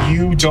 so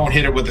you don't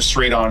hit it with a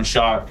straight-on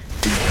shot.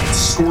 It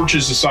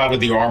scorches the side of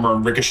the armor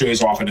and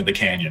ricochets off into the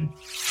canyon.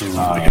 Oh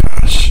my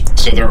gosh.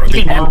 So the armor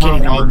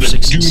MK on the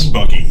 6s. dune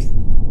buggy.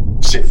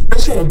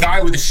 So a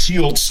guy with a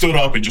shield stood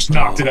up and just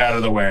knocked it out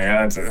of the way.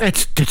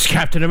 It's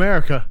Captain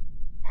America.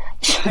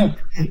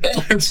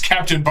 It's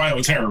Captain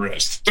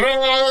Bioterrorist.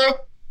 Ta-da!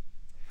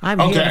 I'm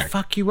here Okay. to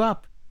fuck you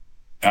up.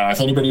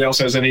 If anybody else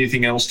has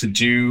anything else to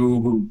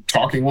do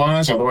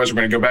talking-wise, otherwise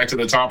we're going to go back to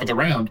the top of the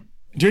round.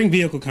 During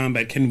vehicle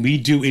combat, can we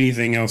do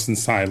anything else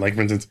inside? Like,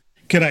 for instance,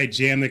 could I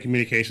jam the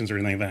communications or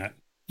anything like that?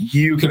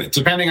 You can,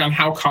 depending on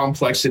how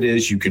complex it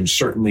is, you can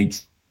certainly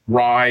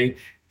try.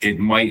 It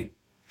might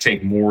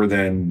take more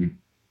than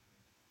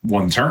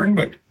one turn,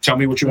 but tell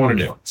me what you want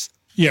to do.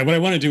 Yeah, what I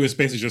want to do is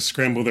basically just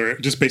scramble there,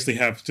 just basically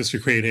have just to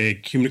create a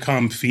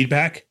Communicom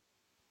feedback.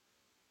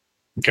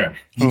 Okay.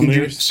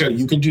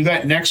 You can do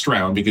that next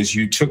round because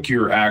you took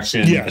your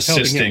action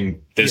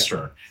assisting this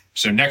turn.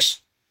 So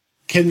next.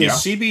 Can the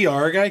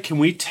CBR guy, can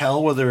we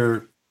tell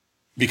whether,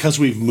 because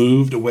we've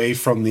moved away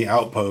from the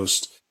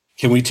outpost,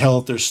 can we tell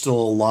if there's still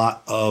a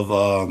lot of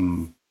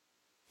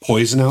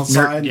poison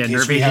outside in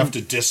case we have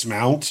to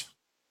dismount?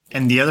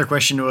 And the other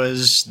question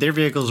was, their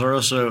vehicles are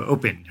also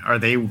open. Are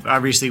they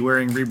obviously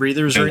wearing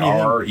rebreathers or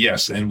anything?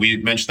 Yes, and we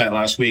mentioned that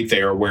last week.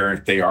 They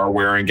are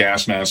wearing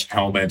gas masks,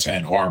 helmets,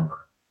 and armor.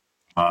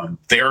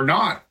 They are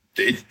not,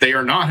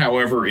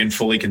 however, in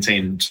fully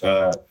contained.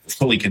 There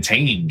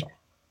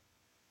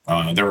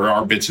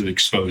are bits of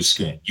exposed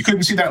skin. You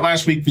couldn't see that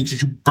last week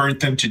because you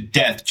burnt them to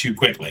death too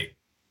quickly.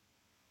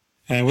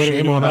 And what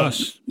Shame on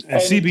us.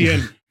 And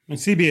CBN.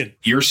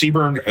 Your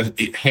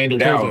Seaburn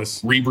handed out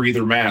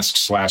rebreather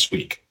masks last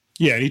week.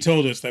 Yeah, he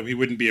told us that we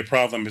wouldn't be a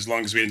problem as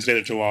long as we didn't stay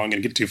there too long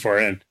and get too far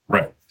in.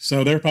 Right.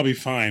 So they're probably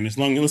fine.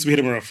 Unless we hit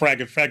them with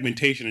a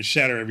fragmentation and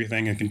shatter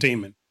everything and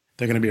containment,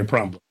 they're going to be a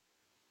problem.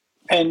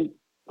 And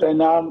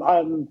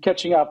I'm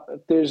catching up.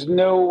 There's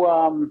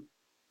no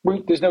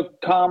there's no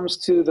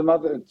comms to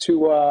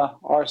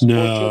our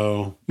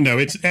support. No,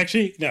 it's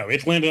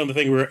landed on the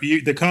thing where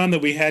the comm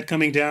that we had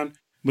coming down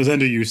was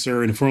under you,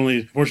 sir, and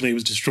unfortunately it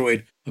was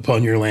destroyed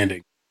upon your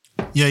landing.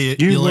 Yeah,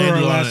 you were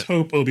our last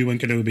hope, Obi-Wan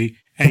Kenobi,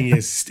 and you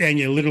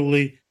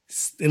literally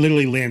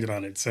landed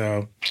on it.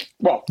 So,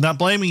 well, not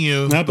blaming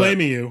you. We're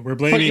blaming.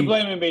 But you're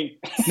blaming me.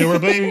 No, we're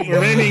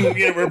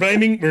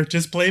blaming. We're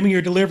just blaming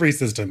your delivery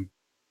system.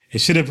 It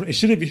should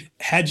have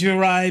had you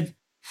arrive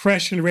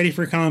fresh and ready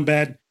for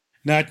combat,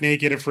 not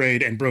naked,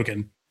 afraid, and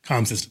broken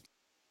comm system.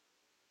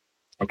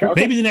 Okay.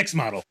 Maybe the next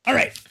model. All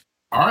right.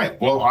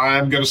 Well,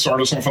 I'm going to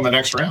start us off on the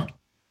next round.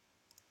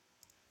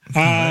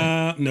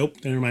 Nope.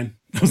 Never mind.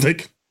 I was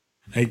like,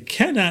 I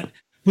cannot.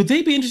 Would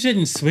they be interested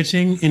in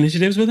switching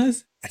initiatives with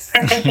us?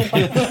 I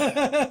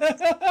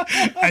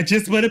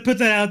just want to put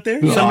that out there.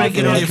 Somebody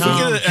get on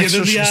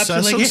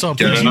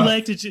something.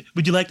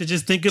 Would you like to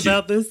just think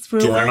about this for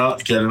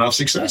get enough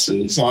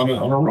successes on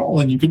a roll,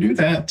 and you can do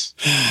that.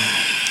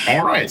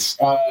 All right.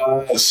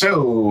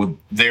 So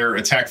their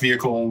attack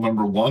vehicle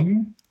number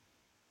 1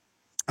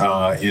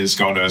 is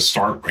going to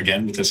start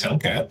again with this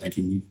Hellcat, like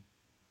he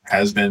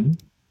has been.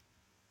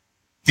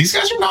 These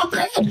guys are not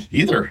bad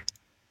either.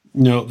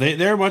 No,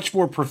 they're much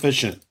more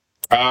proficient.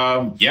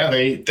 When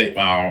they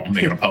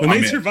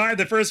survived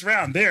the first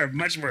round, they're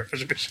much more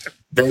proficient.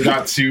 They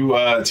got two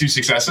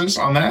successes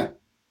on that.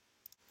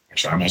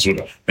 Actually, I might as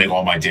well make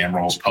all my damn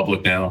rolls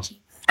public now.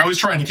 I was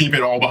trying to keep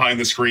it all behind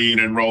the screen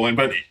and rolling,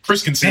 but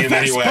Chris can see them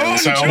anyway,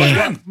 so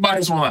might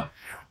as well.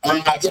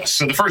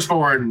 So the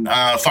firstborn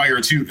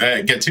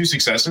get 2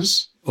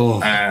 successes,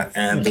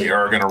 and they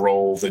are going to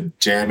roll the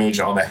damage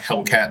on the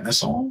Hellcat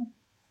missile.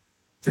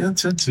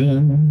 Sean,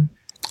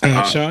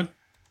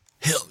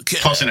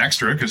 Hellcat. Plus an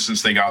extra because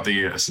since they got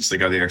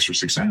the extra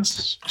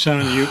success.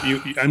 Sean,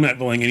 I'm not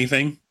rolling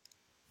anything.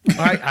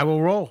 All right, I will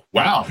roll.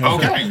 Wow.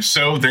 Okay,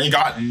 so they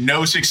got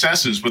no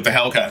successes with the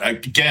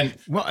Hellcat again.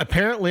 Well,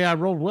 apparently I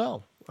rolled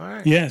well. All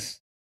right. Yes,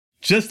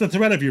 just the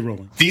threat of you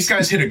rolling. These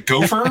guys hit a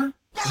gopher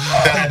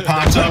that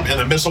popped up, and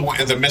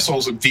the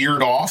missiles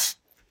veered off.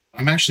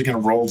 I'm actually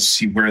going to roll to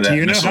see where that. Do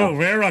you know how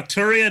rare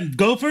Arcturian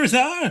gophers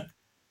are?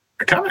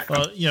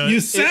 Well, you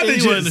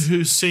savages. Anyone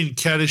who's seen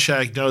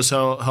Caddyshack knows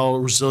how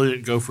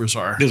resilient gophers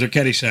are. Those are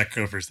Caddyshack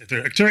gophers. The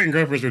Arcturian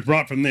gophers were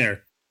brought from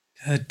there.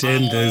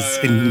 Those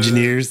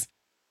engineers.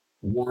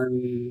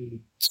 1,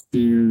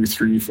 2,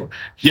 3, 4.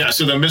 Yeah,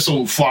 so the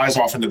missile flies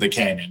off into the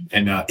canyon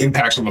and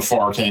impacts on the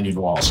far canyon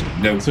walls. So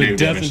it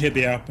doesn't hit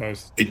the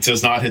outpost. It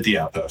does not hit the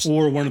outpost.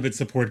 Or one of its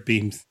support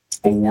beams.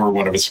 All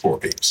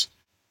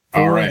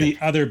right. The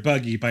other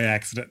buggy by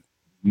accident.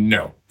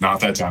 No, not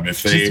that time.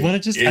 If they they had a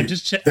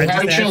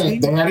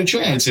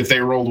chance if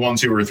they rolled 1,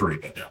 2, or 3,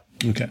 but no.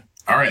 Okay.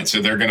 All right,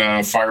 so they're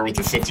gonna fire with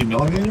the 50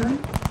 millimeter.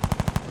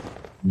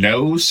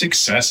 No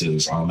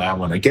successes on that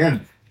one.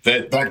 Again,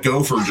 that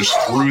gopher just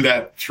threw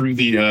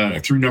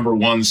number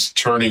 1's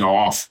turning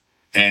off,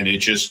 and it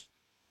just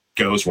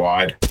goes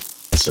wide.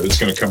 So it's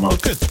gonna come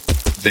up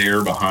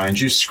there behind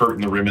you,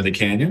 skirting the rim of the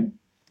canyon.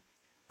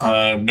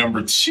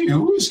 Number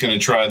 2 is going to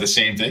try the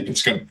same thing.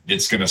 It's going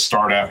to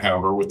start out,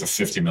 however, with the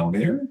 50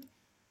 millimeter.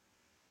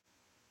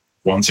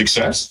 1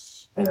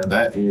 success, and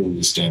that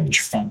is damage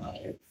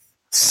 5.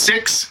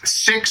 6,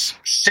 6,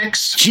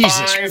 6,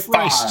 Jesus 5,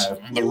 Christ.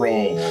 5 on the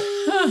roll.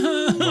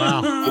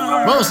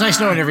 Wow. Well, it's nice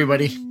knowing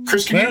everybody.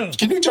 Chris,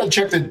 can you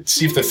check to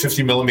see if the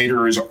 50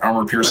 millimeter is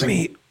armor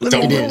piercing? Let me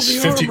It roll is.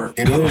 the 50. armor.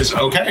 It is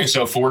okay.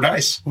 So 4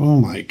 dice. Oh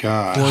my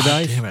god! 4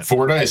 dice. Damn it.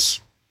 4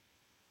 dice.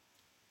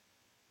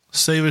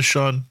 Save us,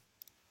 Sean.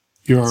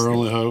 You're our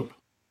only hope.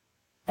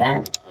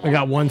 I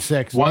got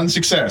 1-6. One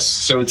success.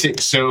 So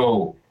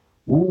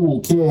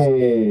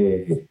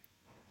okay.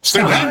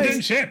 So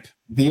Abandon ship.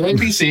 the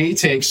APC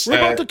takes. We're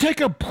about to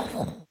take a.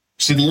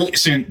 So the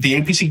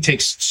APC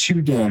takes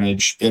 2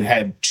 damage. It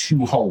had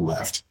 2 hull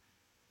left.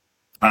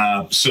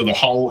 So the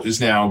hull is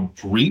now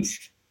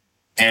breached,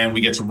 and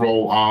we get to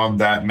roll on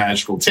that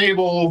magical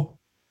table.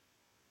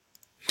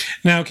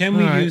 Now, can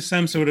we use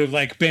some sort of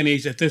like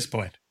bennies at this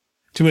point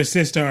to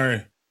assist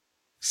our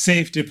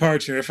safe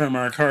departure from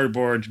our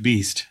cardboard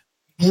beast?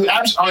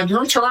 On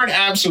your turn,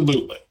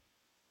 absolutely.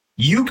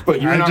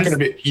 But you're not going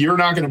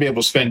to be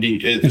able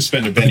to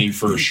spend a Benny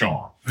for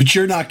Sean. But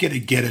you're not going to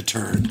get a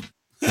turn.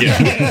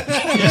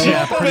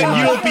 Yeah. Pretty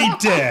much. You'll be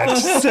dead.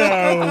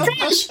 So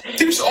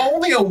There's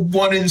only a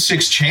 1 in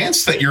 6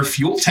 chance that your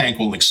fuel tank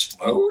will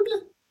explode.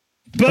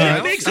 but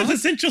it makes us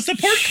essential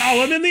support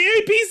column in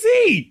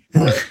the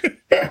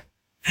APC.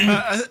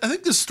 I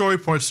think the story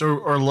points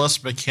are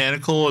less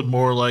mechanical and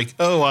more like,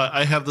 oh,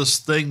 I have this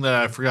thing that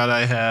I forgot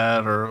I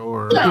had,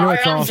 or Yeah, You know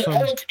what's awesome?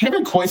 I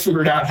haven't quite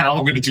figured out how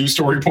I'm going to do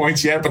story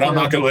points yet, but I'm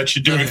not going to let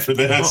you do it for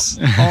this.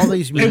 All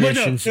these It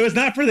munitions. was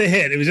not for the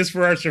hit. It was just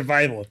for our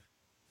survival.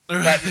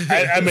 But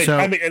I mean,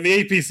 and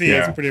the APC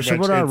Yeah. is pretty much. So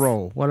what do I it's-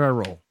 roll? What do I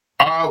roll?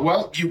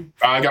 Well,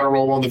 I got to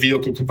roll on the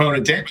vehicle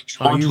component damage.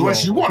 Oh, you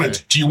Unless you roll, want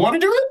it. Do you want to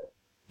do it?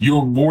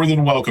 You're more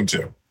than welcome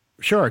to.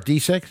 Sure,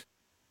 D6.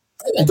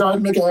 Go ahead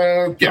and make a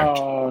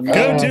Oh, no.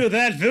 Go do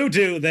that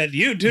voodoo that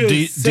you do.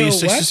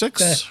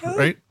 D66,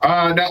 right?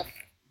 No.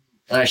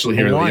 Actually,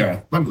 here, A 1. yeah.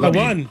 A Let me-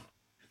 1.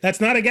 That's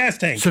not a gas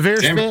tank. Severe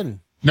Damn it. spin.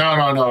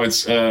 No.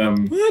 It's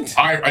What?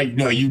 I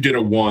no. You did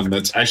a 1.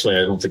 That's actually.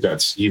 I don't think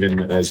that's even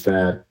as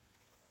bad.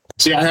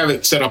 See, I have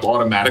it set up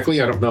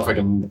automatically. I don't know if I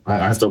can. I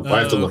have to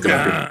look it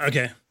up. Here.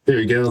 Okay. There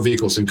you go.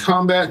 Vehicles in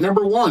combat.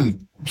 Number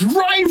 1,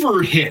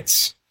 driver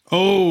hits.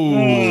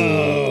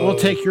 We'll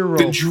take your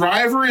The roll.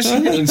 driver is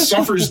hit and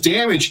suffers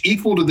damage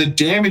equal to the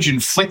damage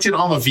inflicted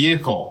on the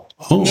vehicle.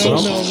 Oh,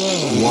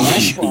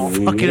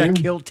 Fucking, I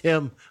killed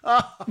Tim.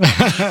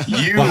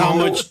 You, Well, how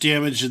much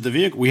damage did the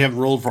vehicle? We haven't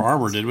rolled for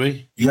armor, did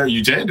we? Yeah,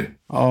 you did.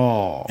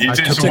 Oh, You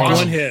did. took So Took Wasp-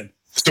 one hit.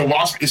 So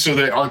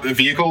the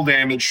vehicle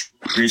damage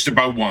reduced it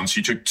by 1, so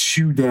you took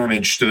 2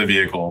 damage to the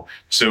vehicle.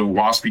 So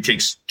Waspy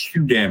takes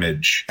 2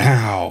 damage.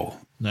 ow.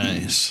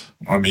 Nice.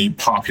 Let me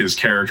pop his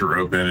character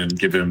open and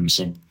give him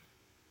some.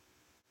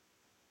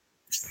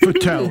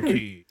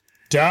 Fatality.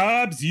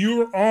 Dobbs,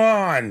 you're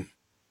on.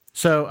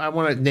 So I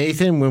want to,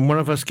 Nathan, when one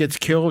of us gets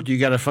killed, you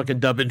got to fucking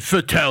dub in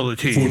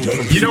fatality.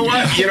 You know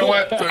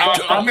what?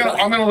 I'm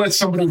gonna let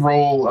somebody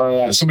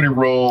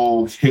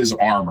roll his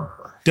armor.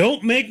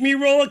 Don't make me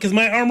roll it because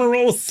my armor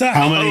rolls suck.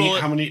 How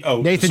many?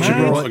 Oh, Nathan should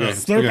roll it.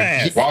 Slurp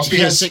ass. Waspy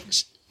Yeah, has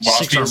six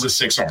Waspy armor. has a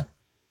 6 armor.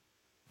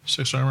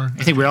 6 armor.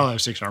 I think we all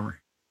have 6 armor.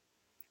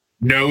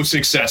 No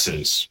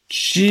successes.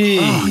 Jeez,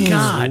 Oh,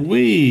 God.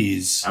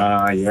 Louise.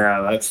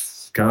 Yeah,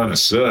 that's kind of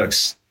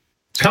sucks.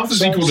 Health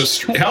is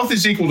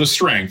equal to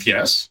strength.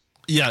 Yes,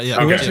 Yeah. Okay.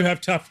 Unless you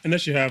have tough.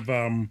 Unless you have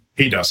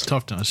he doesn't.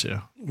 Toughness,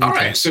 yeah. All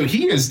right, so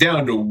he is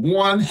down to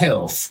 1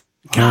 health.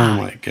 Oh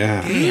my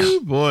god.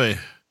 Oh, boy.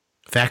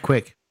 Fat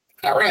quick.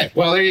 All right,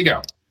 well there you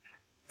go.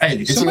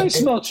 Hey, Somebody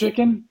smell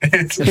chicken?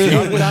 Is the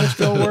overtime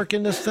still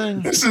working this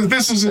thing? this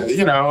is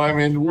I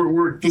mean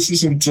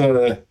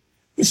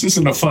this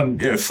isn't a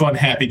fun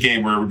happy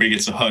game where everybody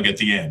gets a hug at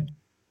the end.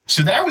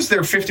 So that was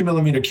their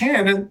 50mm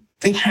cannon.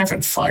 They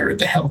haven't fired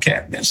the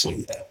Hellcat missile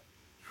yet.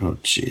 Oh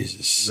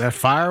Jesus. That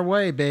fire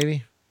away,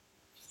 baby.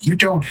 You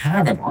don't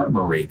have an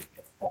armor rating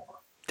anymore.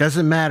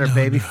 Doesn't matter,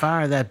 baby.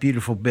 Fire that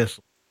beautiful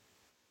missile.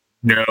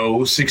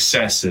 No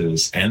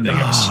successes, and they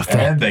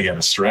got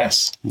a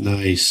stress.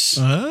 Nice.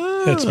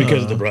 that's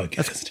because of the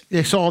broadcast.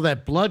 They saw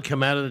that blood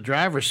come out of the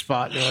driver's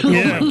spot. And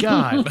they're like, oh, my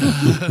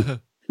God.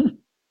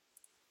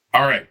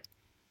 All right.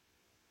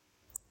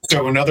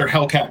 So another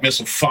Hellcat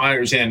missile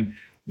fires in.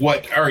 All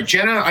right,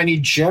 Jenna. I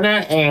need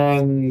Jenna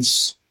and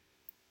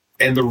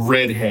the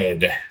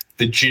redhead,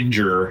 the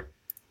ginger,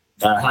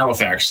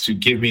 Halifax, to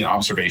give me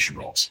observation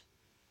rolls.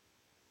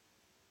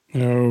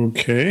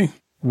 Okay.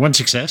 1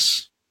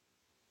 success.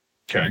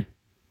 Okay.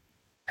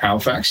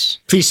 Halifax.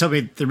 Please tell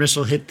me the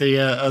missile hit the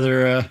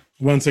other.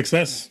 1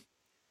 success.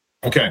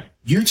 Okay.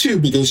 You too,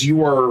 because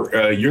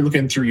you're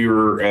looking through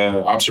your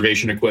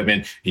observation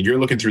equipment and you're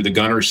looking through the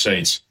gunner's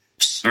sights.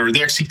 Or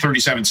the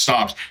XC-37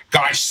 stops.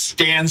 Guy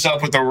stands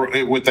up with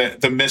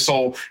the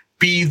missile,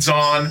 beads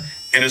on,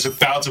 and is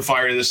about to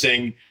fire this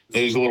thing.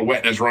 There's a little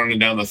wetness running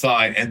down the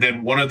thigh, and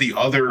then one of the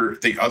other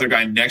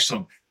guy next to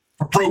him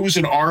throws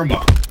an arm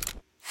up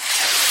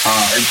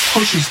and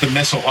pushes the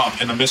missile up,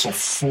 and the missile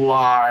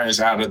flies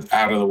out of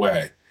the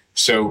way.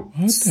 So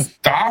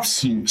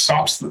stops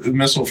the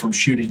missile from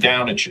shooting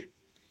down at you,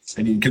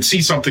 and you can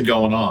see something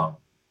going on,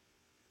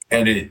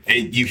 and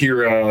you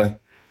hear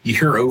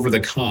over the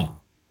comm.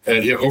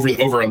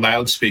 Over a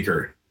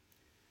loudspeaker.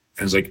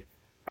 And it's like,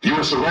 you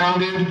are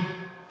surrounded,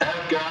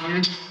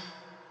 outgunned,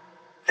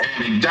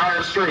 and in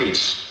dire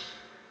straits.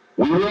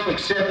 We will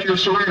accept your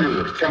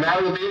surrender. Come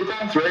out of the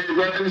vehicle, throw your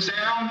weapons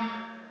down,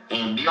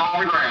 and kneel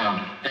on the ground,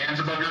 hands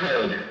above your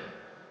head.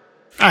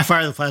 I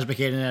fire the plasma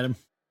cannon at him.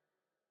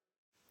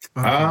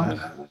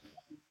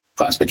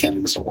 Plasma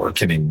cannon doesn't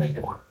work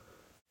anymore.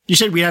 You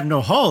said we have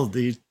no hull.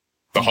 The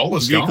hull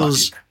is gone.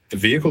 The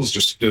vehicle's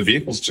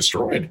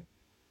destroyed.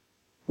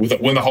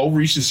 When the hull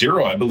reaches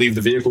zero, I believe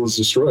the vehicle is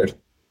destroyed.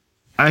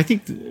 I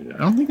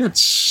don't think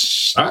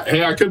that's.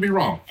 Hey, I could be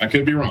wrong.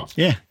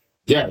 Yeah.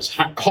 Yes.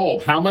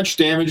 Hull. How much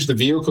damage the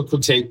vehicle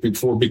could take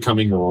before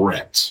becoming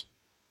wrecked?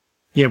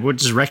 Yeah. What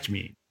does wrecked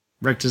mean?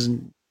 Wrecked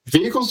doesn't.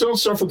 Vehicles don't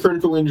suffer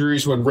critical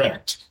injuries when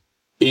wrecked.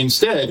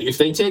 Instead, if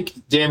they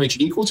take damage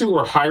equal to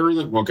or higher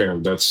than... Okay,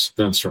 that's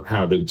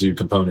how to do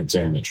component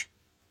damage.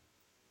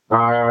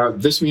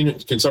 This means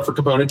it can suffer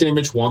component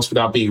damage once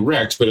without being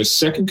wrecked, but a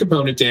second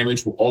component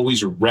damage will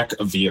always wreck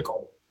a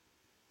vehicle.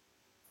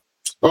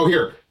 Oh,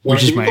 here. When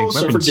a vehicle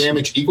suffers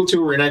damage equal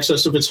to or in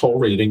excess of its hull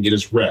rating, it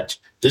is wrecked.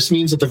 This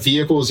means that the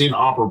vehicle is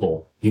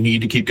inoperable. You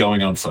need to keep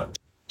going on foot.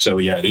 So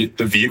yeah, the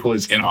vehicle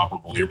is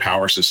inoperable. Your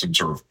power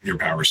systems are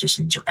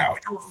out.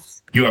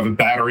 You have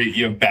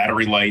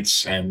battery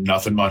lights and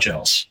nothing much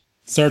else.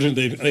 Sergeant,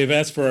 they've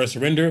asked for our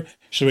surrender.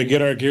 Should we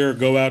get our gear,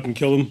 go out and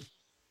kill them?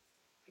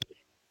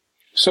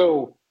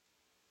 So,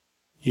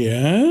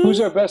 yeah, who's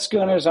our best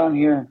gunners on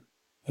here?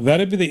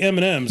 That'd be the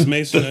M&Ms,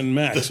 Mason and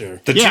Max here.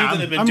 The two that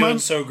have been doing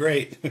so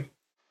great.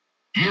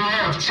 You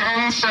have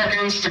 10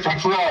 seconds to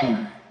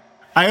complete.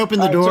 I open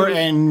the door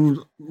and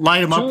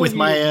light him up with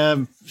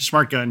my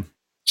smart gun.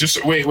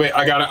 Just wait.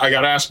 I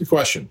gotta ask a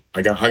question.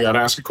 I gotta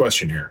ask a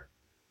question here.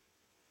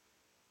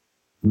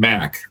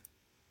 Mac,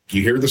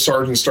 you hear the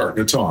sergeant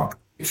starting to talk.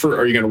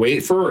 Are you gonna wait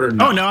for it or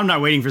not? Oh no, I'm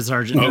not waiting for the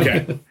sergeant.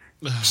 Okay.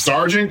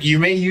 Sergeant, you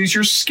may use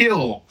your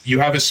skill. You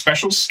have a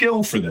special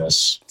skill for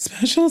this.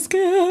 Special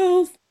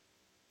skills.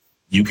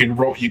 You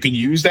can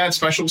use that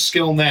special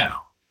skill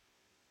now.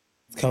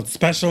 It's called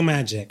special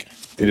magic.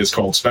 It is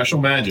called special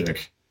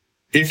magic.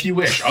 If you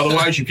wish.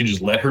 Otherwise, you can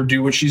just let her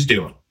do what she's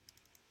doing.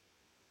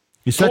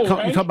 You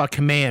talk about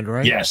command,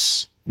 right?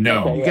 Yes.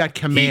 No. Okay, you got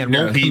command.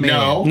 He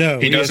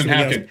doesn't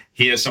have.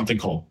 He has something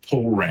called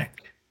pull rank.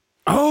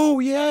 Oh,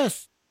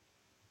 yes.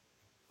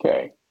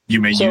 Okay. You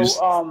may use.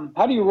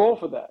 How do you roll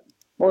for that?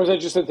 Or is that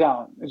just a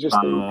talent? It's just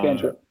a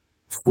cantrip.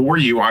 For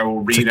you, I will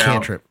read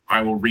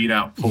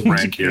out pull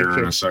rank here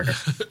in a second.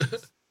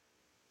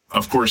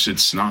 Of course,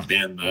 it's not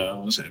in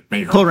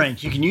the... Pull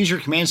rank. You can use your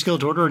command skill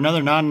to order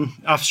another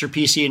non-officer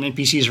PC and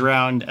NPCs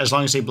around as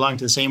long as they belong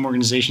to the same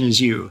organization as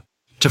you.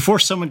 To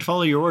force someone to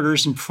follow your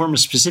orders and perform a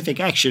specific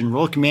action,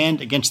 roll command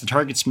against the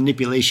target's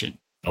manipulation.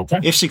 Okay.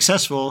 If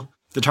successful,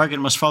 the target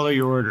must follow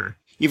your order,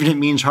 even if it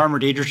means harm or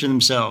danger to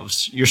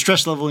themselves. Your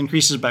stress level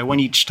increases by 1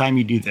 each time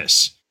you do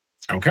this.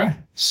 Okay.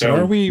 So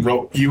are we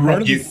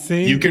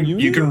you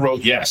can roll,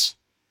 yes.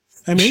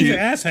 I mean, he's an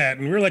asshat,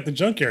 and we're like the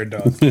junkyard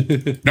dog.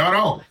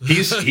 No. He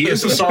is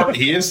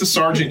the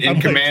sergeant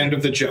in command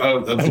of the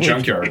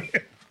junkyard.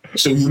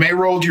 So you may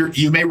roll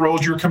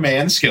your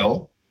command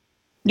skill.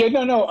 Yeah,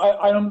 no.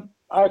 I'm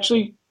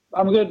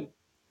good.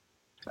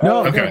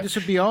 No, this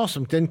would be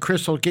awesome. Then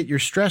Chris will get your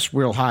stress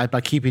real high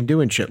by keeping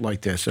doing shit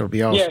like this. It'll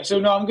be awesome. Yeah. So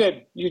no, I'm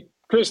good.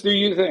 Chris, do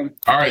your thing.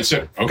 All right.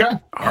 So okay.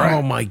 All right.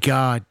 Oh my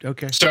God.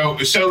 Okay. So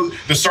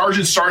the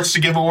sergeant starts to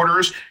give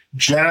orders.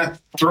 Jenna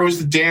throws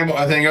the damn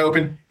thing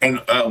open and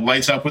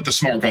lights up with the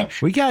smart gun.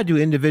 We got to do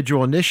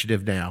individual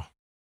initiative now.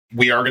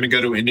 We are going to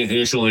go to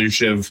initial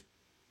initiative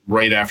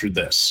right after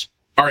this.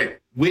 All right.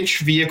 Which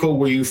vehicle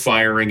were you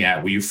firing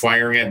at? Were you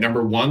firing at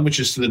number 1, which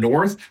is to the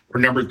north,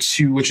 or number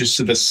 2, which is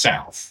to the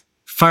south?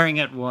 Firing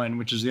at 1,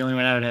 which is the only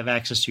one I would have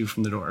access to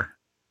from the door.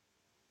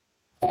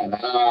 From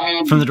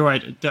the door,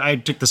 I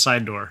took the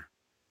side door.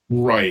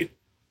 Right.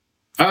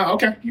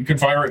 Okay. You can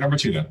fire at number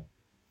 2 then.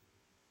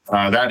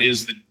 That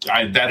is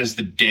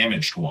the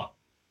damaged one.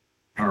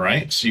 All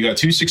right. So you got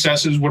 2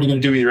 successes. What are you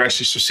going to do with your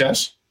extra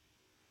success?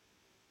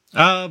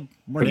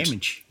 More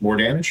damage. More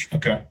damage.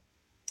 Okay.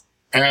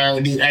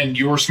 And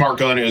your smart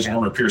gun is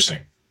armor piercing.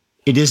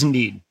 It is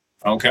indeed.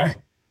 Okay.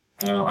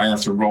 I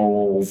have to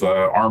roll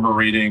the armor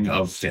rating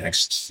of the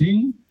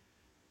XT.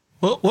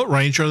 What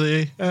range are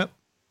they at?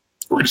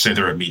 We're going to say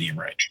they're at medium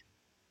range.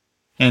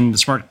 And the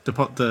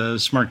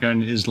smart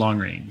gun is long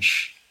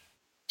range.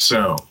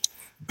 So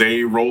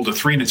they rolled a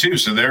 3 and a 2.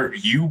 So there,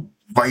 you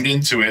bite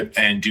into it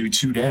and do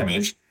 2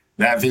 damage.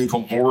 That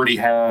vehicle already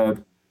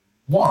had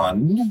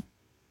 1.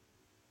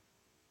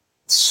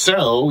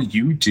 So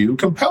you do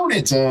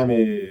component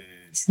damage.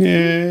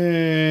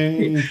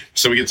 Yay.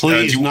 So we get to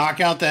please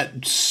knock out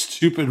that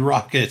stupid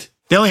rocket.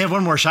 They only have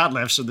 1 more shot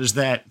left, so there's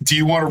that. Do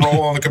you want to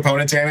roll on the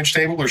component damage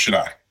table or should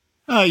I?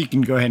 Oh, you can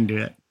go ahead and do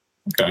it.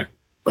 Okay.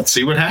 Let's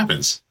see what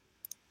happens.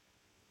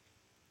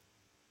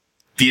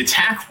 The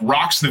attack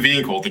rocks the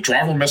vehicle. The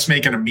driver must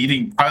make an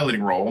immediate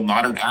piloting roll,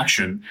 not an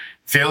action.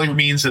 Failure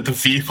means that the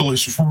vehicle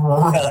is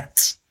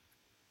wrecked.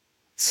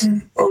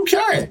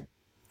 Okay.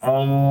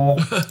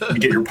 Let me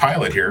get your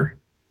pilot here.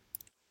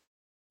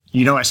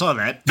 You know, I saw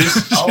that.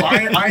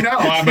 I know.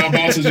 I'm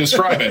about to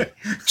describe it.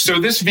 So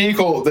this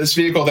vehicle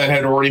that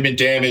had already been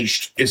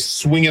damaged is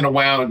swinging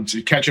around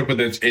to catch up with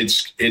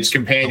its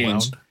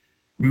companions.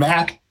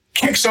 Mac,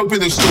 kicks open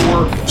this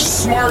door.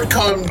 Smart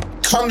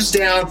comes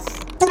down.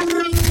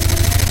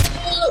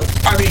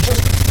 I mean,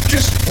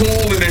 just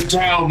holding it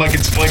down like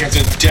it's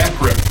a death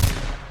grip.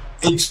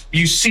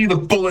 You see the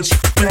bullets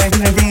bang,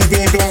 bang, bang,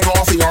 bang, bang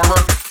off the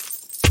armor.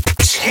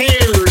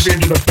 Tears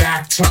into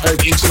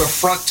the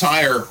front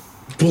tire.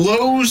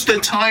 Blows the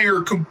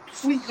tire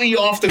completely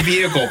off the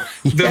vehicle.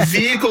 The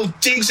vehicle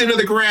digs into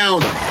the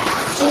ground.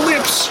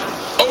 Flips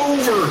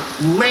over.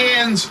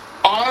 Lands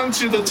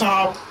onto the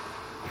top.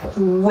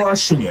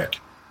 Crushing it.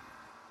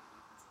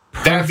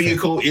 That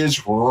vehicle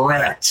is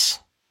wrecked.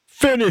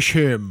 Finish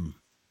him.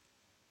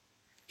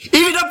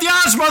 Even up the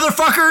odds,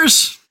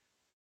 motherfuckers!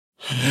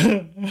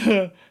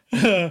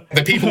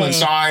 The people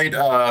inside,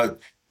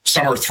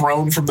 some are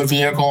thrown from the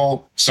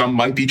vehicle. Some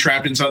might be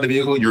trapped inside the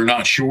vehicle. You're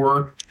not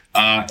sure.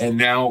 And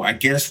now I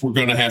guess we're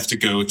going to have to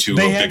go to a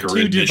bigger initiative.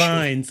 They have 2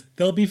 divines.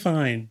 They'll be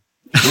fine.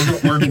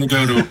 We're going to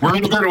go to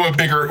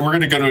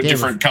a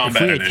different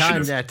combat if we initiative.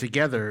 timed that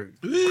together,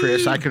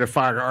 Chris, I could have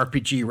fired an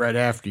RPG right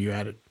after you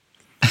had it.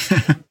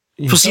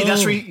 Well, see,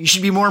 that's where you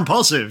should be more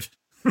impulsive.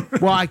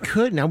 Well, I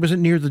couldn't. I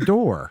wasn't near the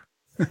door.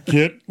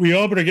 We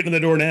all better get in the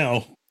door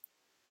now.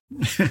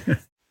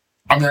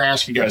 I'm going to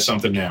ask you guys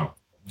something now.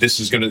 This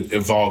is going to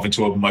evolve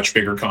into a much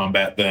bigger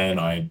combat than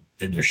I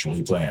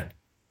initially planned.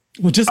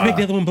 Well, just make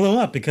the other one blow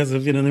up because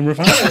of, then we're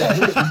fine.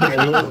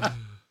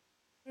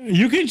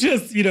 You can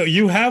just,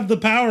 you have the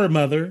power,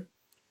 Mother.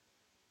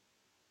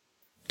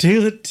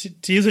 To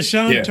use a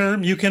Sean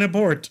term, you can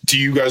abort. Do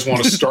you guys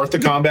want to start the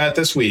combat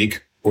this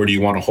week, or do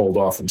you want to hold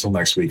off until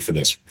next week for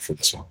this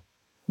one?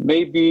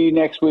 Maybe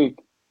next week.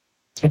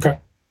 Okay.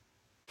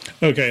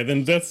 Okay,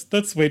 then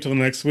let's wait till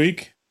next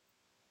week.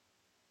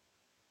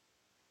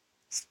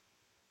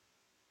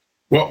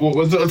 Well,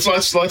 let's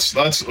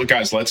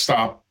guys, let's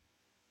stop.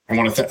 I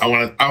want to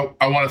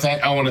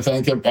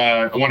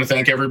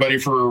thank everybody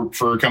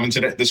for coming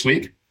this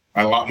week. I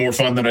had a lot more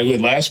fun than I did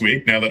last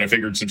week. Now that I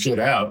figured some shit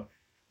out,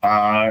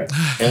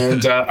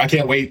 and I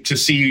can't wait to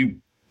see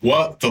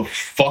what the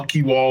fuck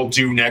you all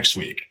do next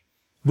week.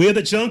 We're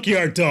the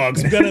junkyard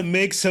dogs. We gotta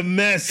make some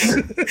mess.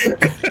 I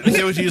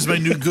can't wait to use my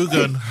new goo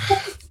gun.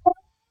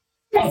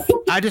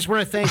 I just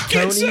want to thank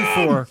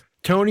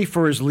Tony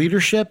for his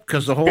leadership,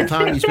 because the whole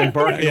time he's been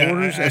barking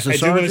orders as a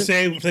sergeant. I do want to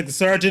say, like the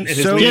sergeant and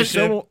his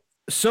leadership.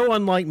 So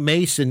unlike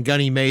Mason,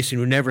 Gunny Mason,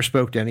 who never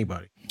spoke to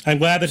anybage. I'm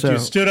glad that you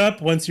stood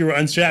up once you were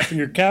unstrapped from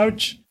your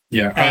couch.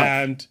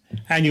 Yeah,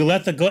 and you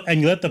let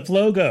the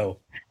flow go.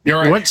 You're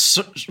right.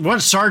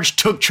 Once Sarge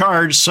took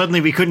charge, suddenly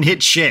we couldn't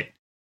hit shit.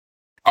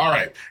 All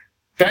right.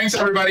 Thanks,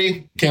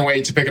 everybody. Can't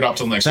wait to pick it up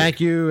till next week.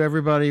 Thank you,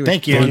 everybody.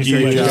 Thank you.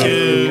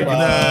 Good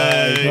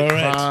night. All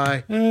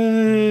right.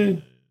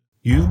 Bye.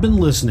 You've been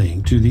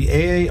listening to the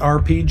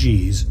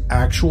AARPG's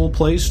actual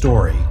play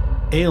story,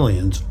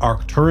 Aliens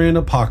Arcturian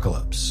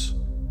Apocalypse.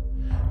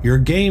 Your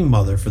game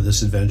mother for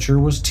this adventure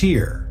was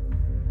Tyr.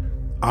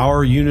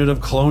 Our unit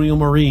of Colonial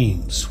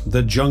Marines,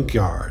 the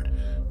Junkyard,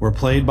 were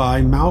played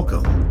by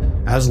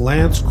Malcolm as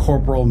Lance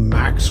Corporal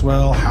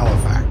Maxwell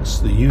Halifax,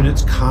 the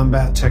unit's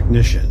combat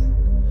technician.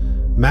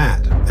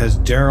 Matt as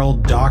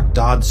Daryl Doc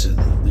Dodson,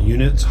 the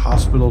unit's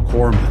hospital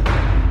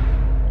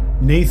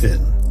corpsman.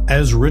 Nathan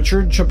as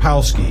Richard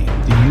Chapowski,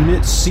 the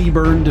unit's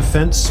Seaburn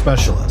defense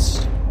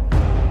specialist.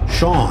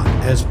 Sean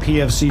as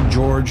PFC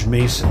George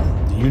Mason,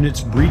 the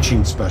unit's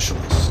breaching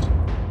specialist.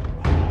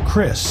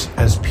 Chris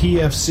as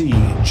PFC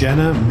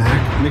Jenna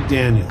Mac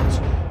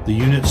McDaniels, the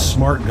unit's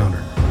smart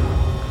gunner.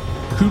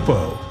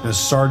 Kupo as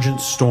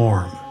Sergeant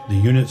Storm, the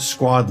unit's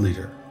squad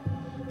leader.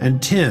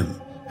 And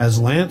Tim as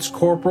Lance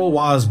Corporal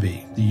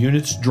Wasby, the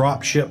unit's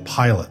dropship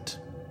pilot.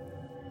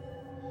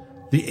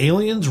 The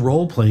Aliens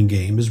role-playing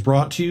game is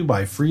brought to you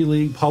by Free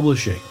League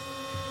Publishing.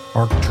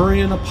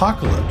 Arcturian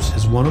Apocalypse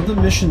is one of the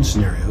mission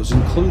scenarios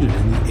included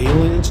in the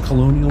Aliens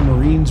Colonial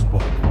Marines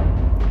book.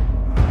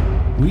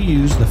 We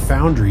use the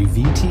Foundry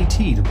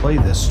VTT to play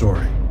this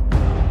story.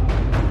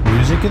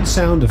 Music and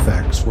sound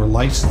effects were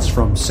licensed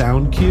from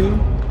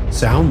SoundQ,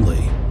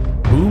 Soundly,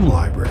 Boom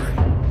Library,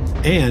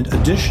 and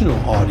additional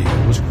audio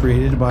was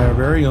created by our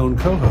very own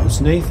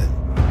co-host, Nathan.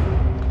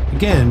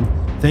 Again,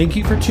 thank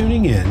you for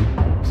tuning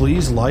in.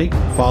 Please like,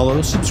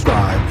 follow,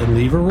 subscribe, and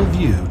leave a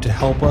review to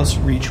help us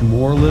reach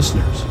more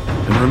listeners.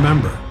 And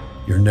remember,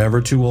 you're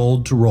never too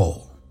old to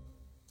roll.